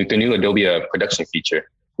new Adobe production feature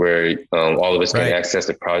where all of us can access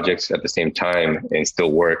the projects at the same time and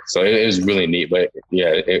still work. So it is really neat, but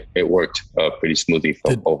yeah, it worked pretty smoothly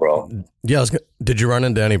overall. Yeah, did you run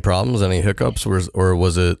into any problems, any hiccups, or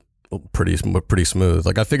was it pretty smooth?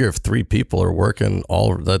 Like I figure if 3 people are working,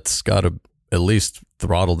 that's got to at least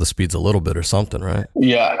throttle the speeds a little bit or something, right?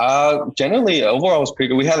 Yeah, generally overall it was pretty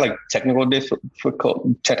good. We had like technical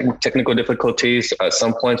difficulties at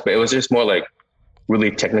some points, but it was just more like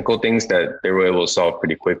really technical things that they were able to solve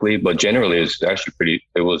pretty quickly. But generally it was actually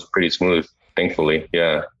pretty smooth, thankfully.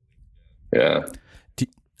 Yeah.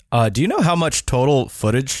 Do you know how much total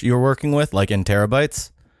footage you're working with, like in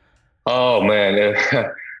terabytes? Oh man,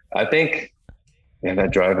 I think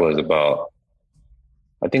that drive was about,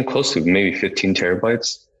 I think close to maybe 15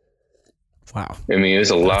 terabytes. Wow. I mean, it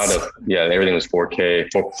was a lot of, everything was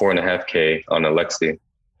 4K, 4.5K on Alexi.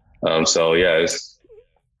 So yeah,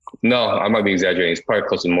 I might be exaggerating. It's probably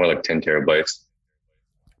close to more like 10 terabytes.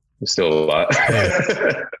 It's still a lot.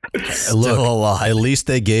 Look, a lot. At least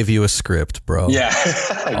they gave you a script, bro. Yeah.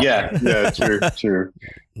 yeah, true.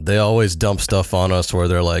 They always dump stuff on us where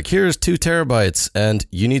they're like, here's 2 terabytes and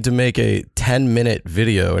you need to make a 10-minute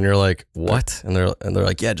video. And you're like, what? And they're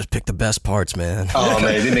like, yeah, just pick the best parts, man. Oh,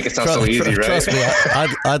 man, they make it sound so easy, right? Trust me,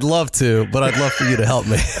 I'd love to, but I'd love for you to help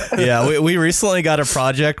me. Yeah, we recently got a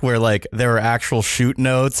project where like there were actual shoot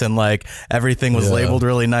notes and like everything was labeled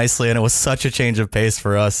really nicely, and it was such a change of pace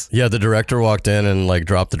for us. Yeah, the director walked in and like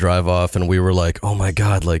dropped the drive off, and we were like, oh my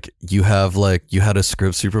God, like you had a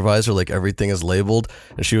script supervisor, like everything is labeled.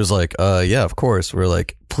 And she was like, yeah, of course. We're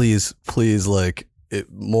like, please, like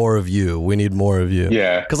more of you. We need more of you.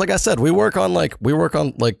 Yeah. Cause like I said, we work on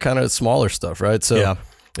kind of smaller stuff, right? So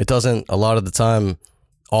it doesn't, a lot of the time,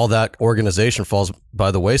 all that organization falls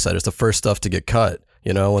by the wayside. It's the first stuff to get cut.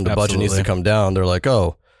 You know, when the budget needs to come down, they're like,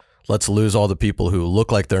 oh, let's lose all the people who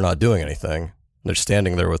look like they're not doing anything. They're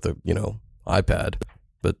standing there with a, iPad.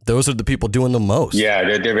 But those are the people doing the most. Yeah,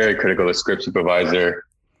 they're very critical. The script supervisor,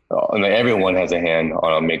 and everyone has a hand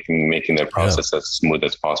on making their process as smooth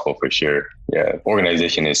as possible, for sure. Yeah,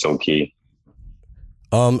 organization is so key.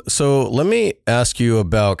 So let me ask you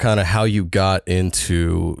about kind of how you got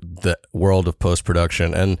into the world of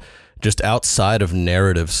post-production, and just outside of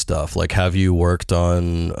narrative stuff. Like, have you worked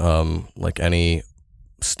on like any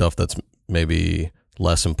stuff that's maybe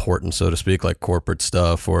less important, so to speak, like corporate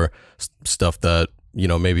stuff or stuff that,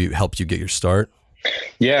 maybe helped you get your start?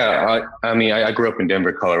 Yeah, I grew up in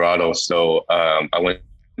Denver, Colorado. So I went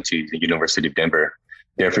to the University of Denver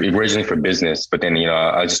there originally for business. But then,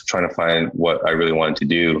 I was just trying to find what I really wanted to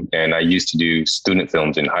do. And I used to do student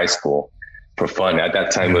films in high school for fun. At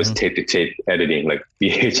that time, it was tape to tape editing, like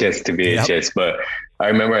VHS to VHS. Yep. But I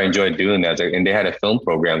remember I enjoyed doing that. And they had a film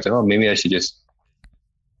program. I was like, oh, maybe I should just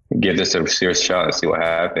give this a serious shot and see what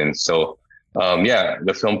happens. So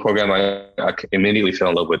the film program, I immediately fell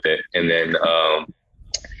in love with it. And then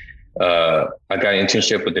I got an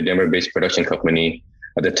internship with the Denver-based production company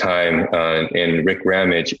at the time. And Rick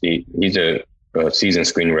Ramage, he's a seasoned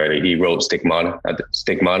screenwriter. He wrote Stigmata at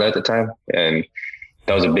the time. And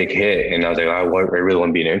that was a big hit. And I was like, I really want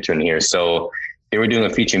to be an intern here. So they were doing a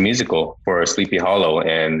feature musical for Sleepy Hollow.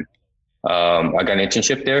 And I got an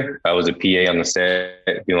internship there. I was a PA on the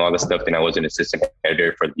set, doing all the stuff. Then I was an assistant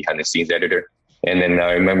editor for the behind the scenes editor. And then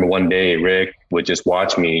I remember one day Rick would just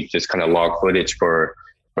watch me just kind of log footage for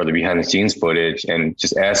the behind the scenes footage and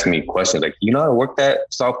just ask me questions like, you know how to work that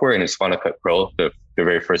software? And it's Final Cut Pro, the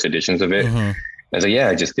very first editions of it. Mm-hmm. I was like, yeah,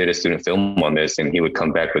 I just did a student film on this. And he would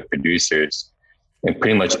come back with producers and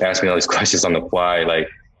pretty much ask me all these questions on the fly. Like,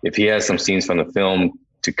 if he has some scenes from the film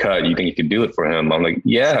to cut, you think you could do it for him? I'm like,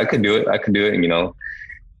 yeah, I could do it.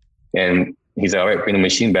 And he's like, all right, bring the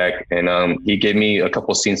machine back. And he gave me a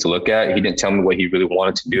couple of scenes to look at. He didn't tell me what he really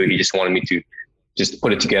wanted to do. He just wanted me to just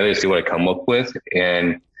put it together and see what I come up with.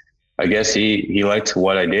 And I guess he liked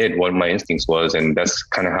what I did, what my instincts was. And that's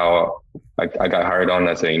kind of how I got hired on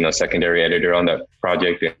as a, secondary editor on that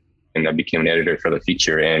project. And I became an editor for the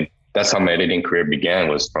feature. And that's how my editing career began,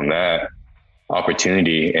 was from that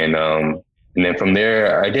opportunity. And then from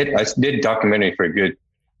there, I did documentary for a good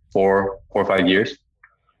 4 or 5 years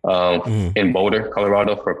in Boulder,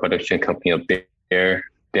 Colorado, for a production company up there.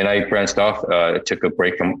 Then I branched off. Took a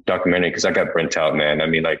break from documentary because I got burnt out, man. I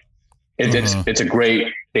mean, like, it's a great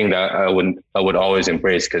thing that I would always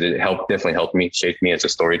embrace because it definitely helped me, shaped me as a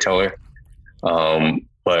storyteller.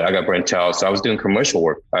 But I got burnt out, so I was doing commercial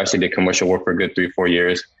work. I actually did commercial work for a good 3-4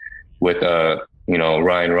 years with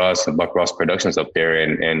Ryan Ross and Buck Ross Productions up there,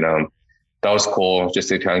 and that was cool, just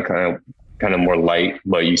to kind of more light,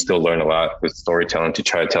 but you still learn a lot with storytelling. To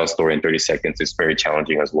try to tell a story in 30 seconds is very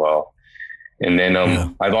challenging as well. And then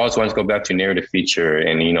I've always wanted to go back to narrative feature,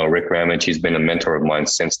 and Rick Ramage, he's been a mentor of mine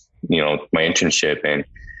since my internship, and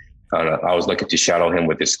I was lucky to shadow him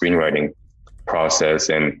with his screenwriting process,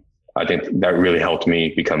 and I think that really helped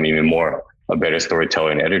me become even more a better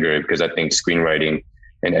storyteller and editor, because I think screenwriting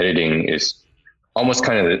and editing is almost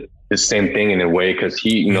kind of the same thing in a way, because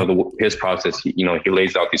his process, he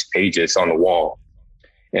lays out these pages on the wall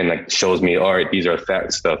and like shows me, all right, these are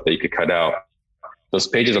fact stuff that you could cut out. Those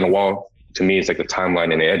pages on the wall, to me, it's like the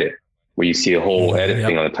timeline in the edit, where you see a whole edit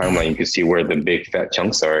thing on the timeline. You can see where the big fat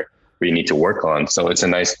chunks are where you need to work on. So it's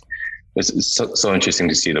it's so interesting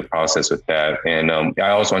to see the process with that. And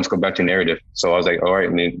I also wanted to go back to narrative. So I was like, all right,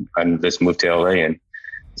 let's move to LA and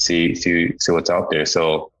see what's out there.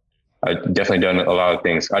 So I definitely done a lot of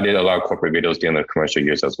things. I did a lot of corporate videos during the commercial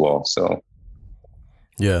years as well. So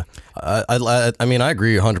Yeah. I mean, I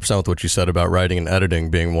agree 100% with what you said about writing and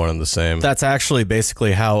editing being one and the same. That's actually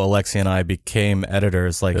basically how Alexi and I became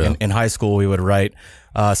editors. Like in high school, we would write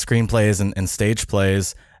screenplays and stage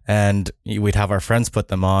plays, and we'd have our friends put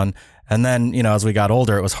them on. And then, as we got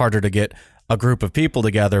older, it was harder to get a group of people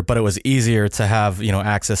together, but it was easier to have,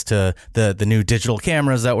 access to the new digital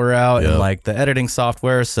cameras that were out and like the editing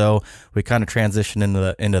software. So we kind of transitioned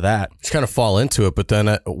into that. Just kind of fall into it. But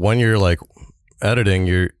then when you're like editing,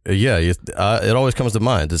 it always comes to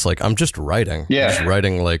mind. It's like, I'm just writing. Yeah. I'm just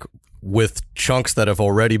writing like with chunks that have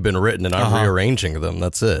already been written and I'm rearranging them.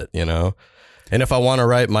 That's it, And if I want to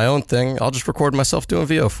write my own thing, I'll just record myself doing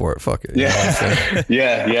VO for it. Fuck it.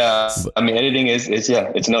 Yeah. Yeah. I mean, editing is it's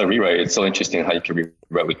another rewrite. It's so interesting how you can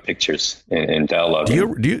rewrite with pictures and dialogue.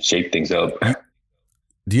 Do you shape things up?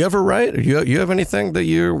 Do you ever write? You have anything that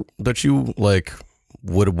you like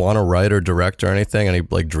would want to write or direct or anything? Any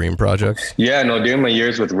like dream projects? Yeah, no, during my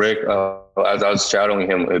years with Rick, as I was shadowing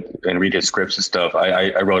him and read his scripts and stuff,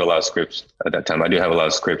 I wrote a lot of scripts at that time. I do have a lot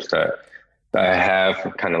of scripts that I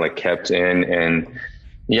have kind of like kept in, and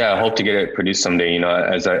I hope to get it produced someday,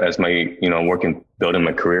 as my, building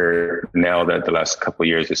my career now that the last couple of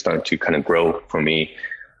years is starting to kind of grow for me.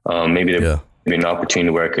 Maybe there'd be an opportunity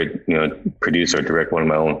where I could, produce or direct one of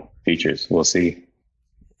my own features. We'll see.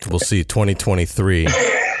 2023,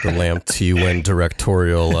 the Lamp Nguyen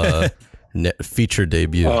directorial, feature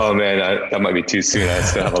debut. Oh man, that might be too soon. I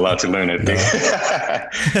still have a lot to learn, I think.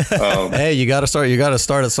 Hey, you got to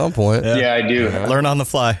start at some point. Yeah, I do. Learn on the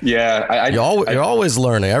fly. Yeah. You're always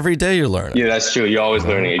learning. Every day you're learning. Yeah, that's true. You're always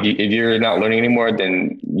learning. If you're not learning anymore,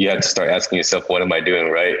 then you have to start asking yourself, what am I doing?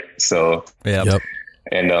 Right. So, Yep.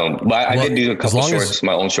 And, but I did do a couple shorts,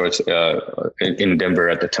 my own shorts, in Denver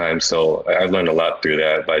at the time. So I learned a lot through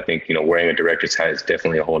that, but I think, wearing a director's hat is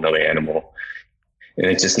definitely a whole nother animal. And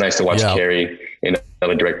it's just nice to watch Carrie and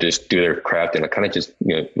other directors do their craft and I kind of just,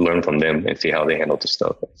 learn from them and see how they handle the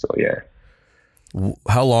stuff. So, yeah.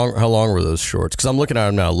 How long were those shorts? Because I'm looking at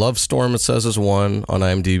them now. Love Storm, it says, is one on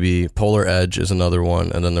IMDb. Polar Edge is another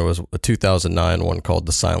one. And then there was a 2009 one called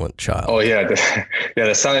The Silent Child. Oh, yeah.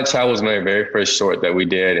 The Silent Child was my very first short that we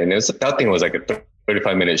did. And that thing was like a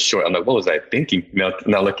 35-minute short. I'm like, what was I thinking? Now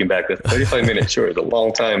looking back, the 35-minute short is a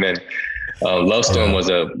long time. And Love Storm was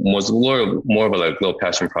more of a like little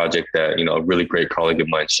passion project that, a really great colleague of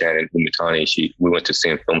mine, Shannon Umitani, we went to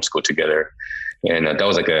same film school together. And that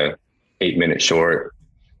was like a 8-minute short.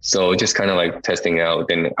 So just kind of like testing out.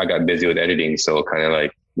 Then I got busy with editing. So kind of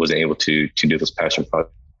like wasn't able to do those passion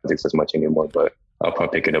projects as much anymore, but I'll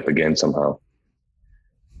probably pick it up again somehow.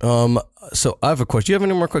 So I have a question. Do you have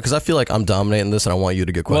any more questions? Because I feel like I'm dominating this and I want you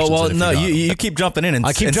to get questions. Well, no, you keep jumping in and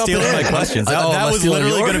stealing my questions. That was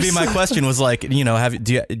literally going to be my question was like, have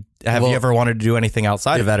you ever wanted to do anything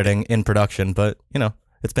outside of editing in production? But,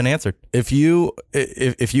 it's been answered. If you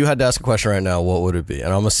had to ask a question right now, what would it be?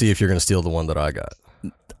 And I'm gonna see if you're gonna steal the one that I got.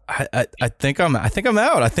 I think I'm out.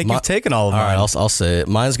 I think you've taken all of mine. All right, I'll say it.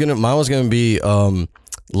 Mine was gonna be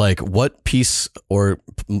like, what piece or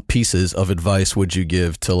pieces of advice would you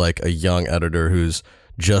give to like a young editor who's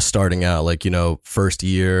just starting out, like, first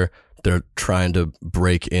year, they're trying to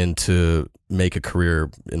break into make a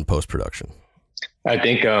career in post-production? I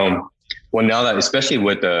think well, now that, especially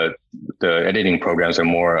with the editing programs are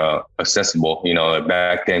more accessible,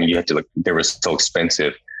 back then you had to they were so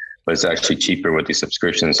expensive, but it's actually cheaper with these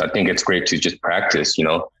subscriptions. I think it's great to just practice,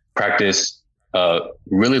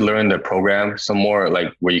 really learn the program some more,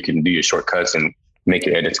 like where you can do your shortcuts and make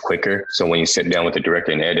your edits quicker. So when you sit down with the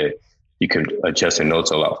director and edit, you can adjust the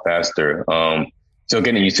notes a lot faster. So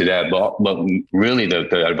getting used to that, but really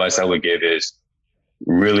the advice I would give is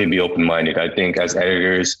really be open-minded. I think as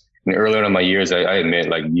editors, and earlier in my years, I admit,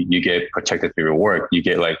 like, you get protected through your work. You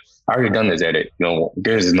get like, I already done this edit.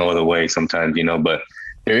 There's no other way sometimes, but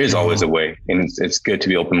there is always a way. And it's good to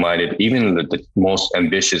be open-minded, even the most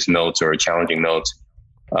ambitious notes or challenging notes,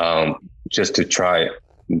 just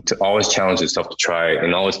to always challenge yourself to try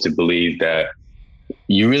and always to believe that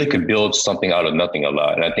you really could build something out of nothing a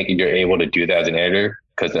lot. And I think if you're able to do that as an editor,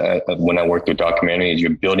 because when I work through documentaries,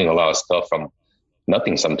 you're building a lot of stuff from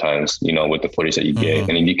nothing sometimes, with the footage that you get.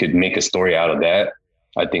 And if you could make a story out of that,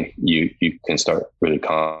 I think you can start really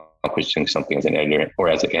accomplishing something as an editor or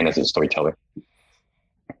as a storyteller.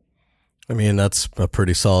 I mean, that's a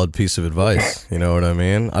pretty solid piece of advice. You know what I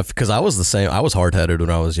mean? Because I was the same. I was hard-headed when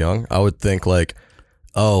I was young. I would think like,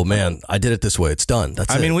 oh man, I did it this way. It's done.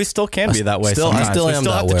 That's it. I mean, we still can be that way. I still am that way. We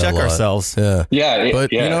still have to check ourselves. Yeah.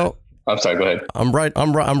 But I'm sorry, go ahead. I'm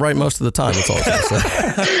right most of the time. That's all I'm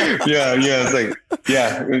saying. Yeah. It's like,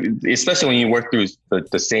 especially when you work through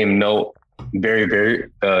the same note very, very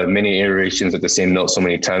many iterations of the same note so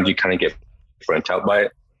many times, you kind of get burnt out by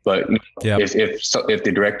it. But if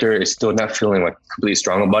the director is still not feeling like completely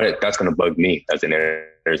strong about it, that's going to bug me as an editor.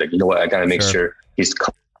 It's like, you know what, I got to make sure he's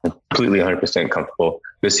completely 100% comfortable.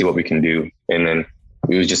 Let's see what we can do. And then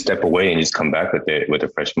we would just step away and just come back with it with a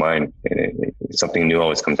fresh mind. And something new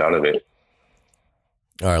always comes out of it.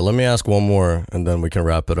 All right, let me ask one more and then we can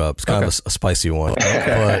wrap it up. It's kind of a spicy one.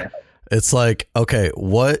 But it's like, okay,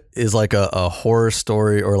 what is like a horror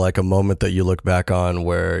story or like a moment that you look back on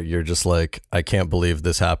where you're just like, I can't believe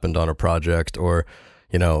this happened on a project, or,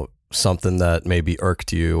 you know, something that maybe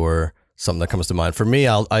irked you or something that comes to mind? For me,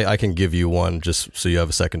 I can give you one just so you have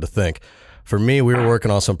a second to think. For me, we were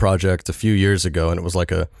working on some project a few years ago and it was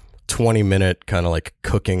like a 20-minute kind of like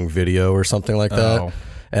cooking video or something like that.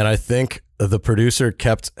 And I think the producer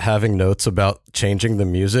kept having notes about changing the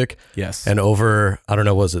music. Yes. And over, I don't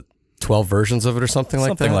know, was it 12 versions of it or something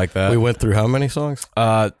like that? Something like that. We went through how many songs?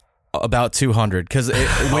 About 200, because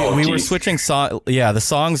we were switching the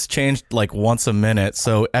songs changed like once a minute,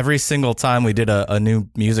 so every single time we did a new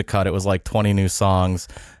music cut, it was like 20 new songs,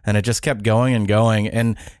 and it just kept going and going.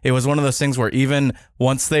 And it was one of those things where even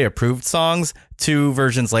once they approved songs, 2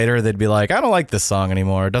 versions later they'd be like, I don't like this song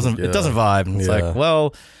anymore, it doesn't vibe. And it's like,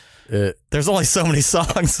 well, there's only so many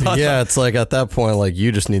songs. It's like at that point, like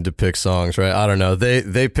you just need to pick songs, right? I don't know.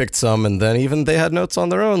 They picked some, and then even they had notes on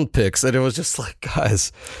their own picks, and it was just like,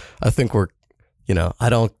 guys, I think I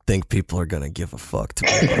don't think people are gonna give a fuck, to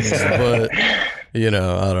be honest. But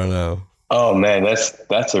I don't know. Oh man,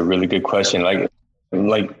 that's a really good question. Like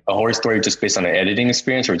a horror story just based on an editing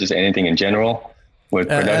experience, or just anything in general with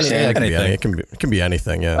production. It can be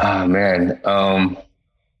anything. Yeah. Oh man.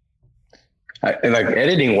 Like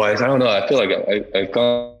editing wise, I don't know. I feel like I've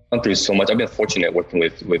gone through so much. I've been fortunate working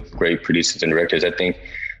with great producers and directors. I think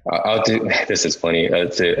this is funny. I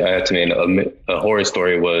had to make a horror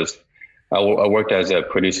story. Was I worked as a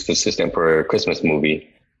producer's assistant for a Christmas movie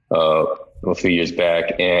a few years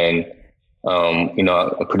back, and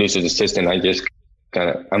a producer's assistant.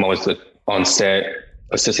 I'm always on set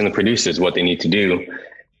assisting the producers what they need to do.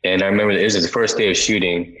 And I remember it was the first day of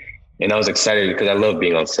shooting. And I was excited because I love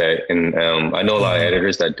being on set. And I know a lot of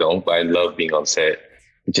editors that don't, but I love being on set.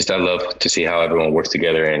 I love to see how everyone works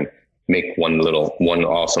together and make one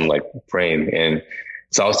awesome like frame. And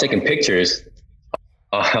so I was taking pictures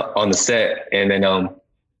on the set. And then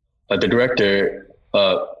the director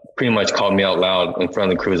pretty much called me out loud in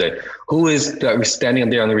front of the crew. Like, who is standing up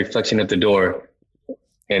there on the reflection of the door?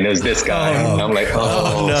 And it was this guy. And I'm like,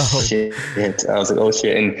 no. Shit. I was like, oh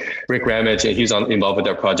shit. And Rick Ramage, he's involved with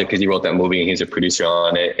that project because he wrote that movie and he's a producer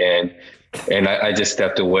on it. And I just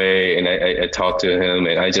stepped away and I talked to him,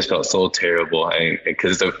 and I just felt so terrible.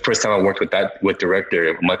 Because the first time I worked with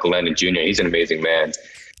director Michael Landon Jr. He's an amazing man,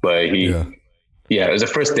 but it was the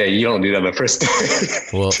first day. You don't do that on the first day.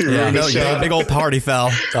 Well, you're a big old party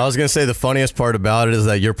foul. I was going to say the funniest part about it is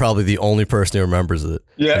that you're probably the only person who remembers it.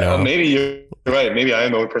 Yeah, maybe you're right. Maybe I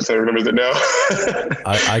am the only person who remembers it now.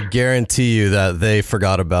 I guarantee you that they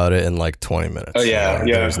forgot about it in like 20 minutes.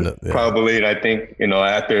 Oh, probably. And I think,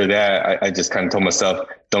 after that, I just kind of told myself,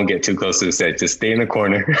 don't get too close to the set. Just stay in the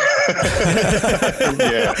corner.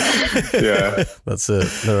 Yeah. That's it.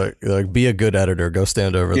 They're like, be a good editor. Go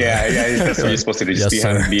stand over there. Yeah. That's what you're supposed to do. Just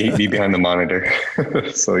be behind the monitor.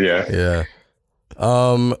 So, yeah.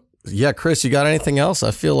 Yeah, Chris, you got anything else?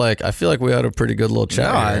 I feel like we had a pretty good little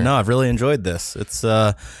chat. No, I've really enjoyed this.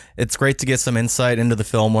 It's great to get some insight into the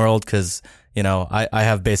film world because, I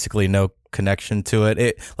have basically no connection to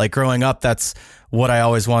it. Like growing up, that's what I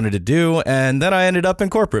always wanted to do, and then I ended up in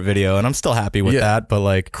corporate video, and I'm still happy with that. But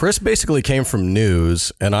like, Chris basically came from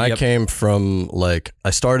news, and I came from I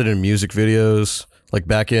started in music videos. Like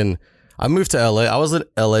I moved to LA. I was in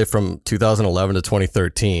LA from 2011 to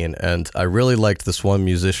 2013, and I really liked this one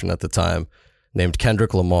musician at the time named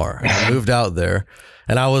Kendrick Lamar. And I moved out there,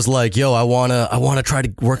 and I was like, "Yo, I wanna try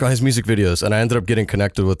to work on his music videos." And I ended up getting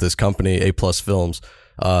connected with this company, A+ Films.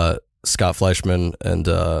 Scott Fleischman and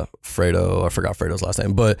Fredo. I forgot Fredo's last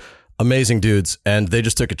name, but amazing dudes. And they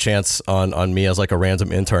just took a chance on me as like a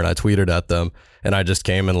random intern. I tweeted at them, and I just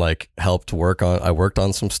came and like helped worked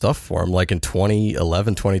on some stuff for them like in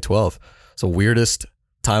 2011, 2012. So weirdest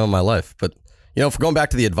time of my life. But if we're going back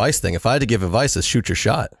to the advice thing, if I had to give advice, is shoot your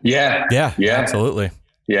shot. Yeah, absolutely.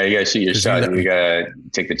 Yeah, you gotta shoot your shot. You gotta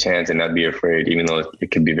take the chance and not be afraid, even though it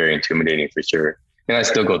can be very intimidating for sure. And I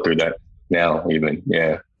still go through that now, even.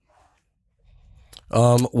 Yeah.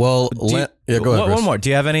 Go ahead, Chris. One more. Do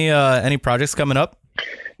you have any projects coming up?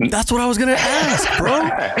 That's what I was gonna ask, bro.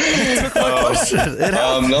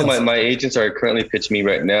 No, my agents are currently pitching me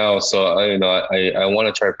right now, so I want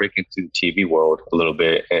to try to break into the TV world a little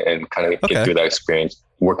bit and kind of get through that experience,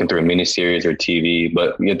 working through a miniseries or TV.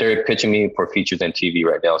 But they're pitching me for features and TV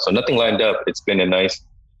right now, so nothing lined up. It's been a nice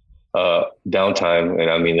downtime, and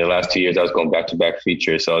I mean the last 2 years I was going back to back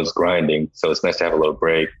features, so I was grinding. So it's nice to have a little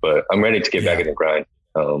break, but I'm ready to get back in the grind.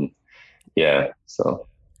 So.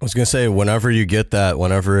 I was gonna say, whenever you get that,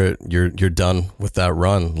 you're done with that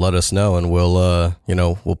run, let us know, and we'll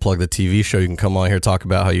plug the TV show. You can come on here, talk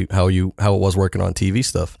about how it was working on TV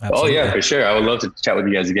stuff. Absolutely. Oh yeah, for sure. I would love to chat with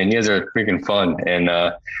you guys again. You guys are freaking fun, and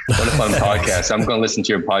what a fun podcast. I'm gonna listen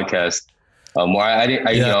to your podcast. I was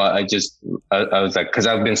like, because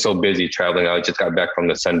I've been so busy traveling. I just got back from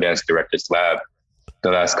the Sundance Directors Lab the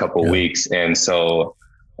last couple of weeks, and so.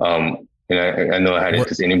 And I know I had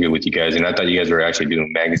this interview with you guys, and I thought you guys were actually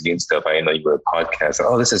doing magazine stuff. I didn't know you were a podcast.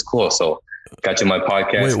 Oh, this is cool. So got you my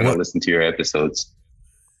podcast and I'll listen to your episodes.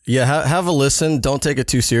 Yeah, have a listen. Don't take it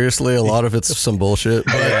too seriously. A lot of it's some bullshit.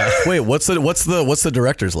 But, wait, what's the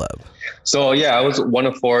Director's Lab? So yeah, I was one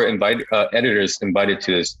of 4 editors invited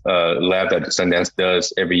to this lab that Sundance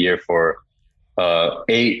does every year for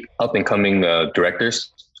 8 up and coming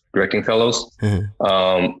directing fellows.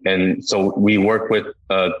 Mm-hmm. And so we work with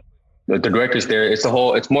the directors there. It's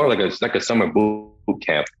more like a summer boot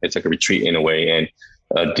camp. It's like a retreat in a way. And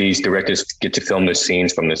these directors get to film the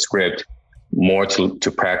scenes from the script more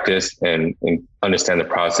to practice and understand the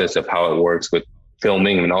process of how it works with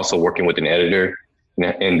filming, and also working with an editor.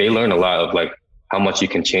 And they learn a lot of like how much you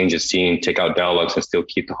can change a scene, take out dialogues and still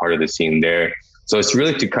keep the heart of the scene there. So it's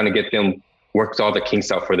really to kind of get them, work all the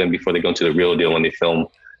kinks out for them before they go into the real deal when they film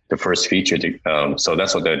the first feature. So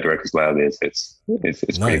that's what the Director's Lab is. It's nice.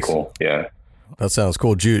 Pretty cool. Yeah. That sounds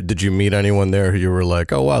cool. Did you meet anyone there who you were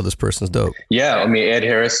like, oh wow, this person's dope? Yeah, I mean Ed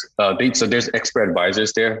Harris. So there's expert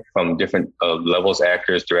advisors there from different levels,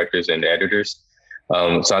 actors, directors, and editors.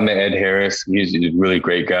 So I met Ed Harris. He's a really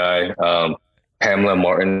great guy. Pamela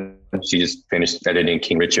Martin. She just finished editing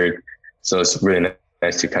King Richard. So it's really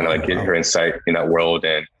nice to kind of like get her insight in that world,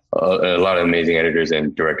 and a lot of amazing editors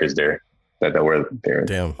and directors there. That were there.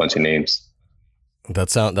 Damn. A bunch of names. That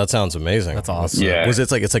sounds amazing. That's awesome. Yeah. Is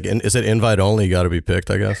it invite only? You got to be picked,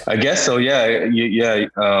 I guess. I guess so. Yeah.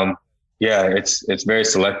 It's very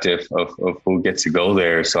selective of who gets to go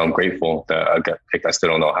there. So I'm grateful that I got picked. I still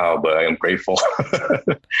don't know how, but I am grateful.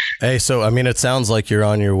 Hey, so I mean, it sounds like you're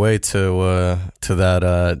on your way to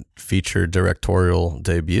that feature directorial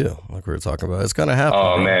debut, like we were talking about. It's gonna happen.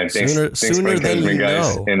 Oh man, sooner than you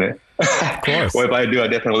know. Of course. Well, if I do, I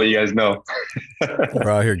definitely let you guys know. We're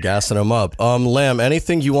out here gassing them up. Lamb,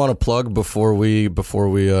 anything you want to plug before we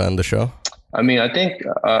end the show? I mean, I think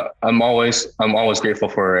I'm always grateful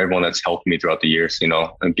for everyone that's helped me throughout the years, and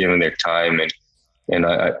giving their time, and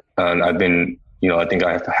I've been, I think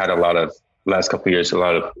I've had last couple of years, a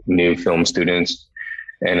lot of new film students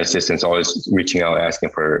and assistants always reaching out,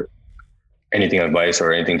 asking for anything advice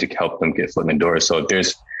or anything to help them get foot in the door. So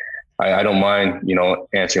I don't mind,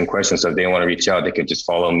 answering questions. So if they want to reach out, they could just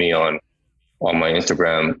follow me on my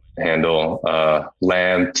Instagram handle,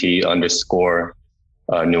 lamb_Nguyen,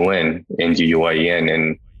 Nguyen,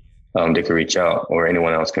 and they can reach out, or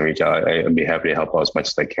anyone else can reach out. I'd be happy to help out as much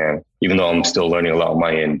as I can, even though I'm still learning a lot on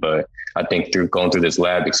my end. But I think through going through this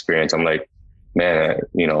lab experience, I'm like, man,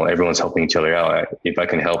 everyone's helping each other out. If I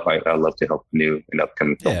can help, I'd love to help new and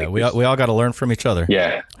upcoming. Yeah, we all got to learn from each other.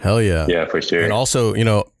 Yeah. Hell yeah. Yeah, for sure. And also,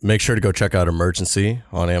 make sure to go check out Emergency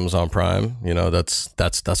on Amazon Prime.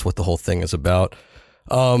 That's what the whole thing is about.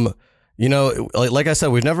 Like I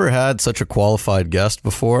said, we've never had such a qualified guest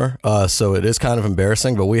before, so it is kind of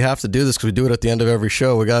embarrassing, but we have to do this because we do it at the end of every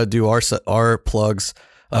show. We got to do our plugs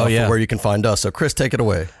for where you can find us. So Chris, take it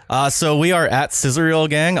away. So we are at Scissorreel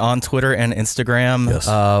Gang on Twitter and Instagram. Yes.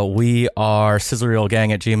 We are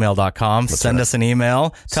scissorreelgang@gmail.com. Send us an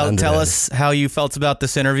email. Tell us how you felt about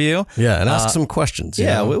this interview. Yeah, and ask some questions.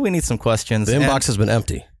 We need some questions. The inbox has been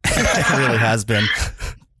empty. It really has been.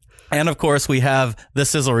 And of course, we have the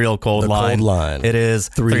Sizzle Reel cold line. It is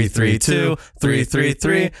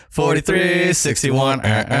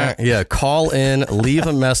 332-333-4361. Yeah, call in, leave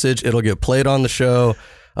a message. It'll get played on the show.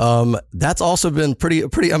 That's also been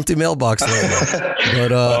pretty empty mailbox lately.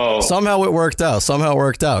 But somehow it worked out.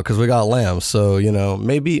 Because we got Lamb. So,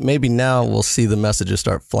 maybe now we'll see the messages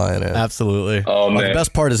start flying in. Absolutely. Oh, man. The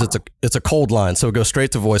best part is it's a cold line, so it goes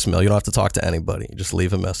straight to voicemail. You don't have to talk to anybody. You just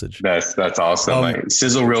leave a message. That's awesome.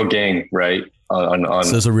 Sizzle Reel Gang, right? On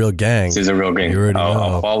Sizzle Reel Gang. Sizzle Reel Gang. You already know.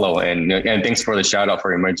 I'll follow. And thanks for the shout out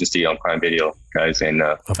for Emergency on Prime Video, guys. And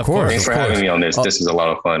of course. Thanks for having me on this. This is a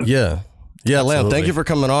lot of fun. Yeah. Yeah, Lamb, thank you for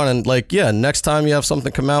coming on. And next time you have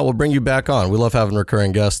something come out, we'll bring you back on. We love having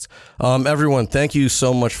recurring guests. Everyone, thank you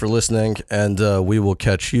so much for listening, and we will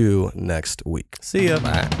catch you next week. See ya.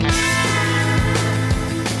 Bye.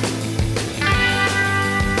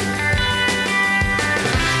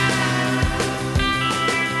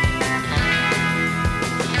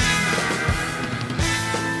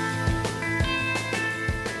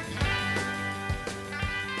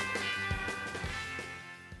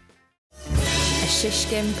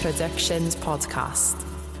 Shishkin Productions podcast.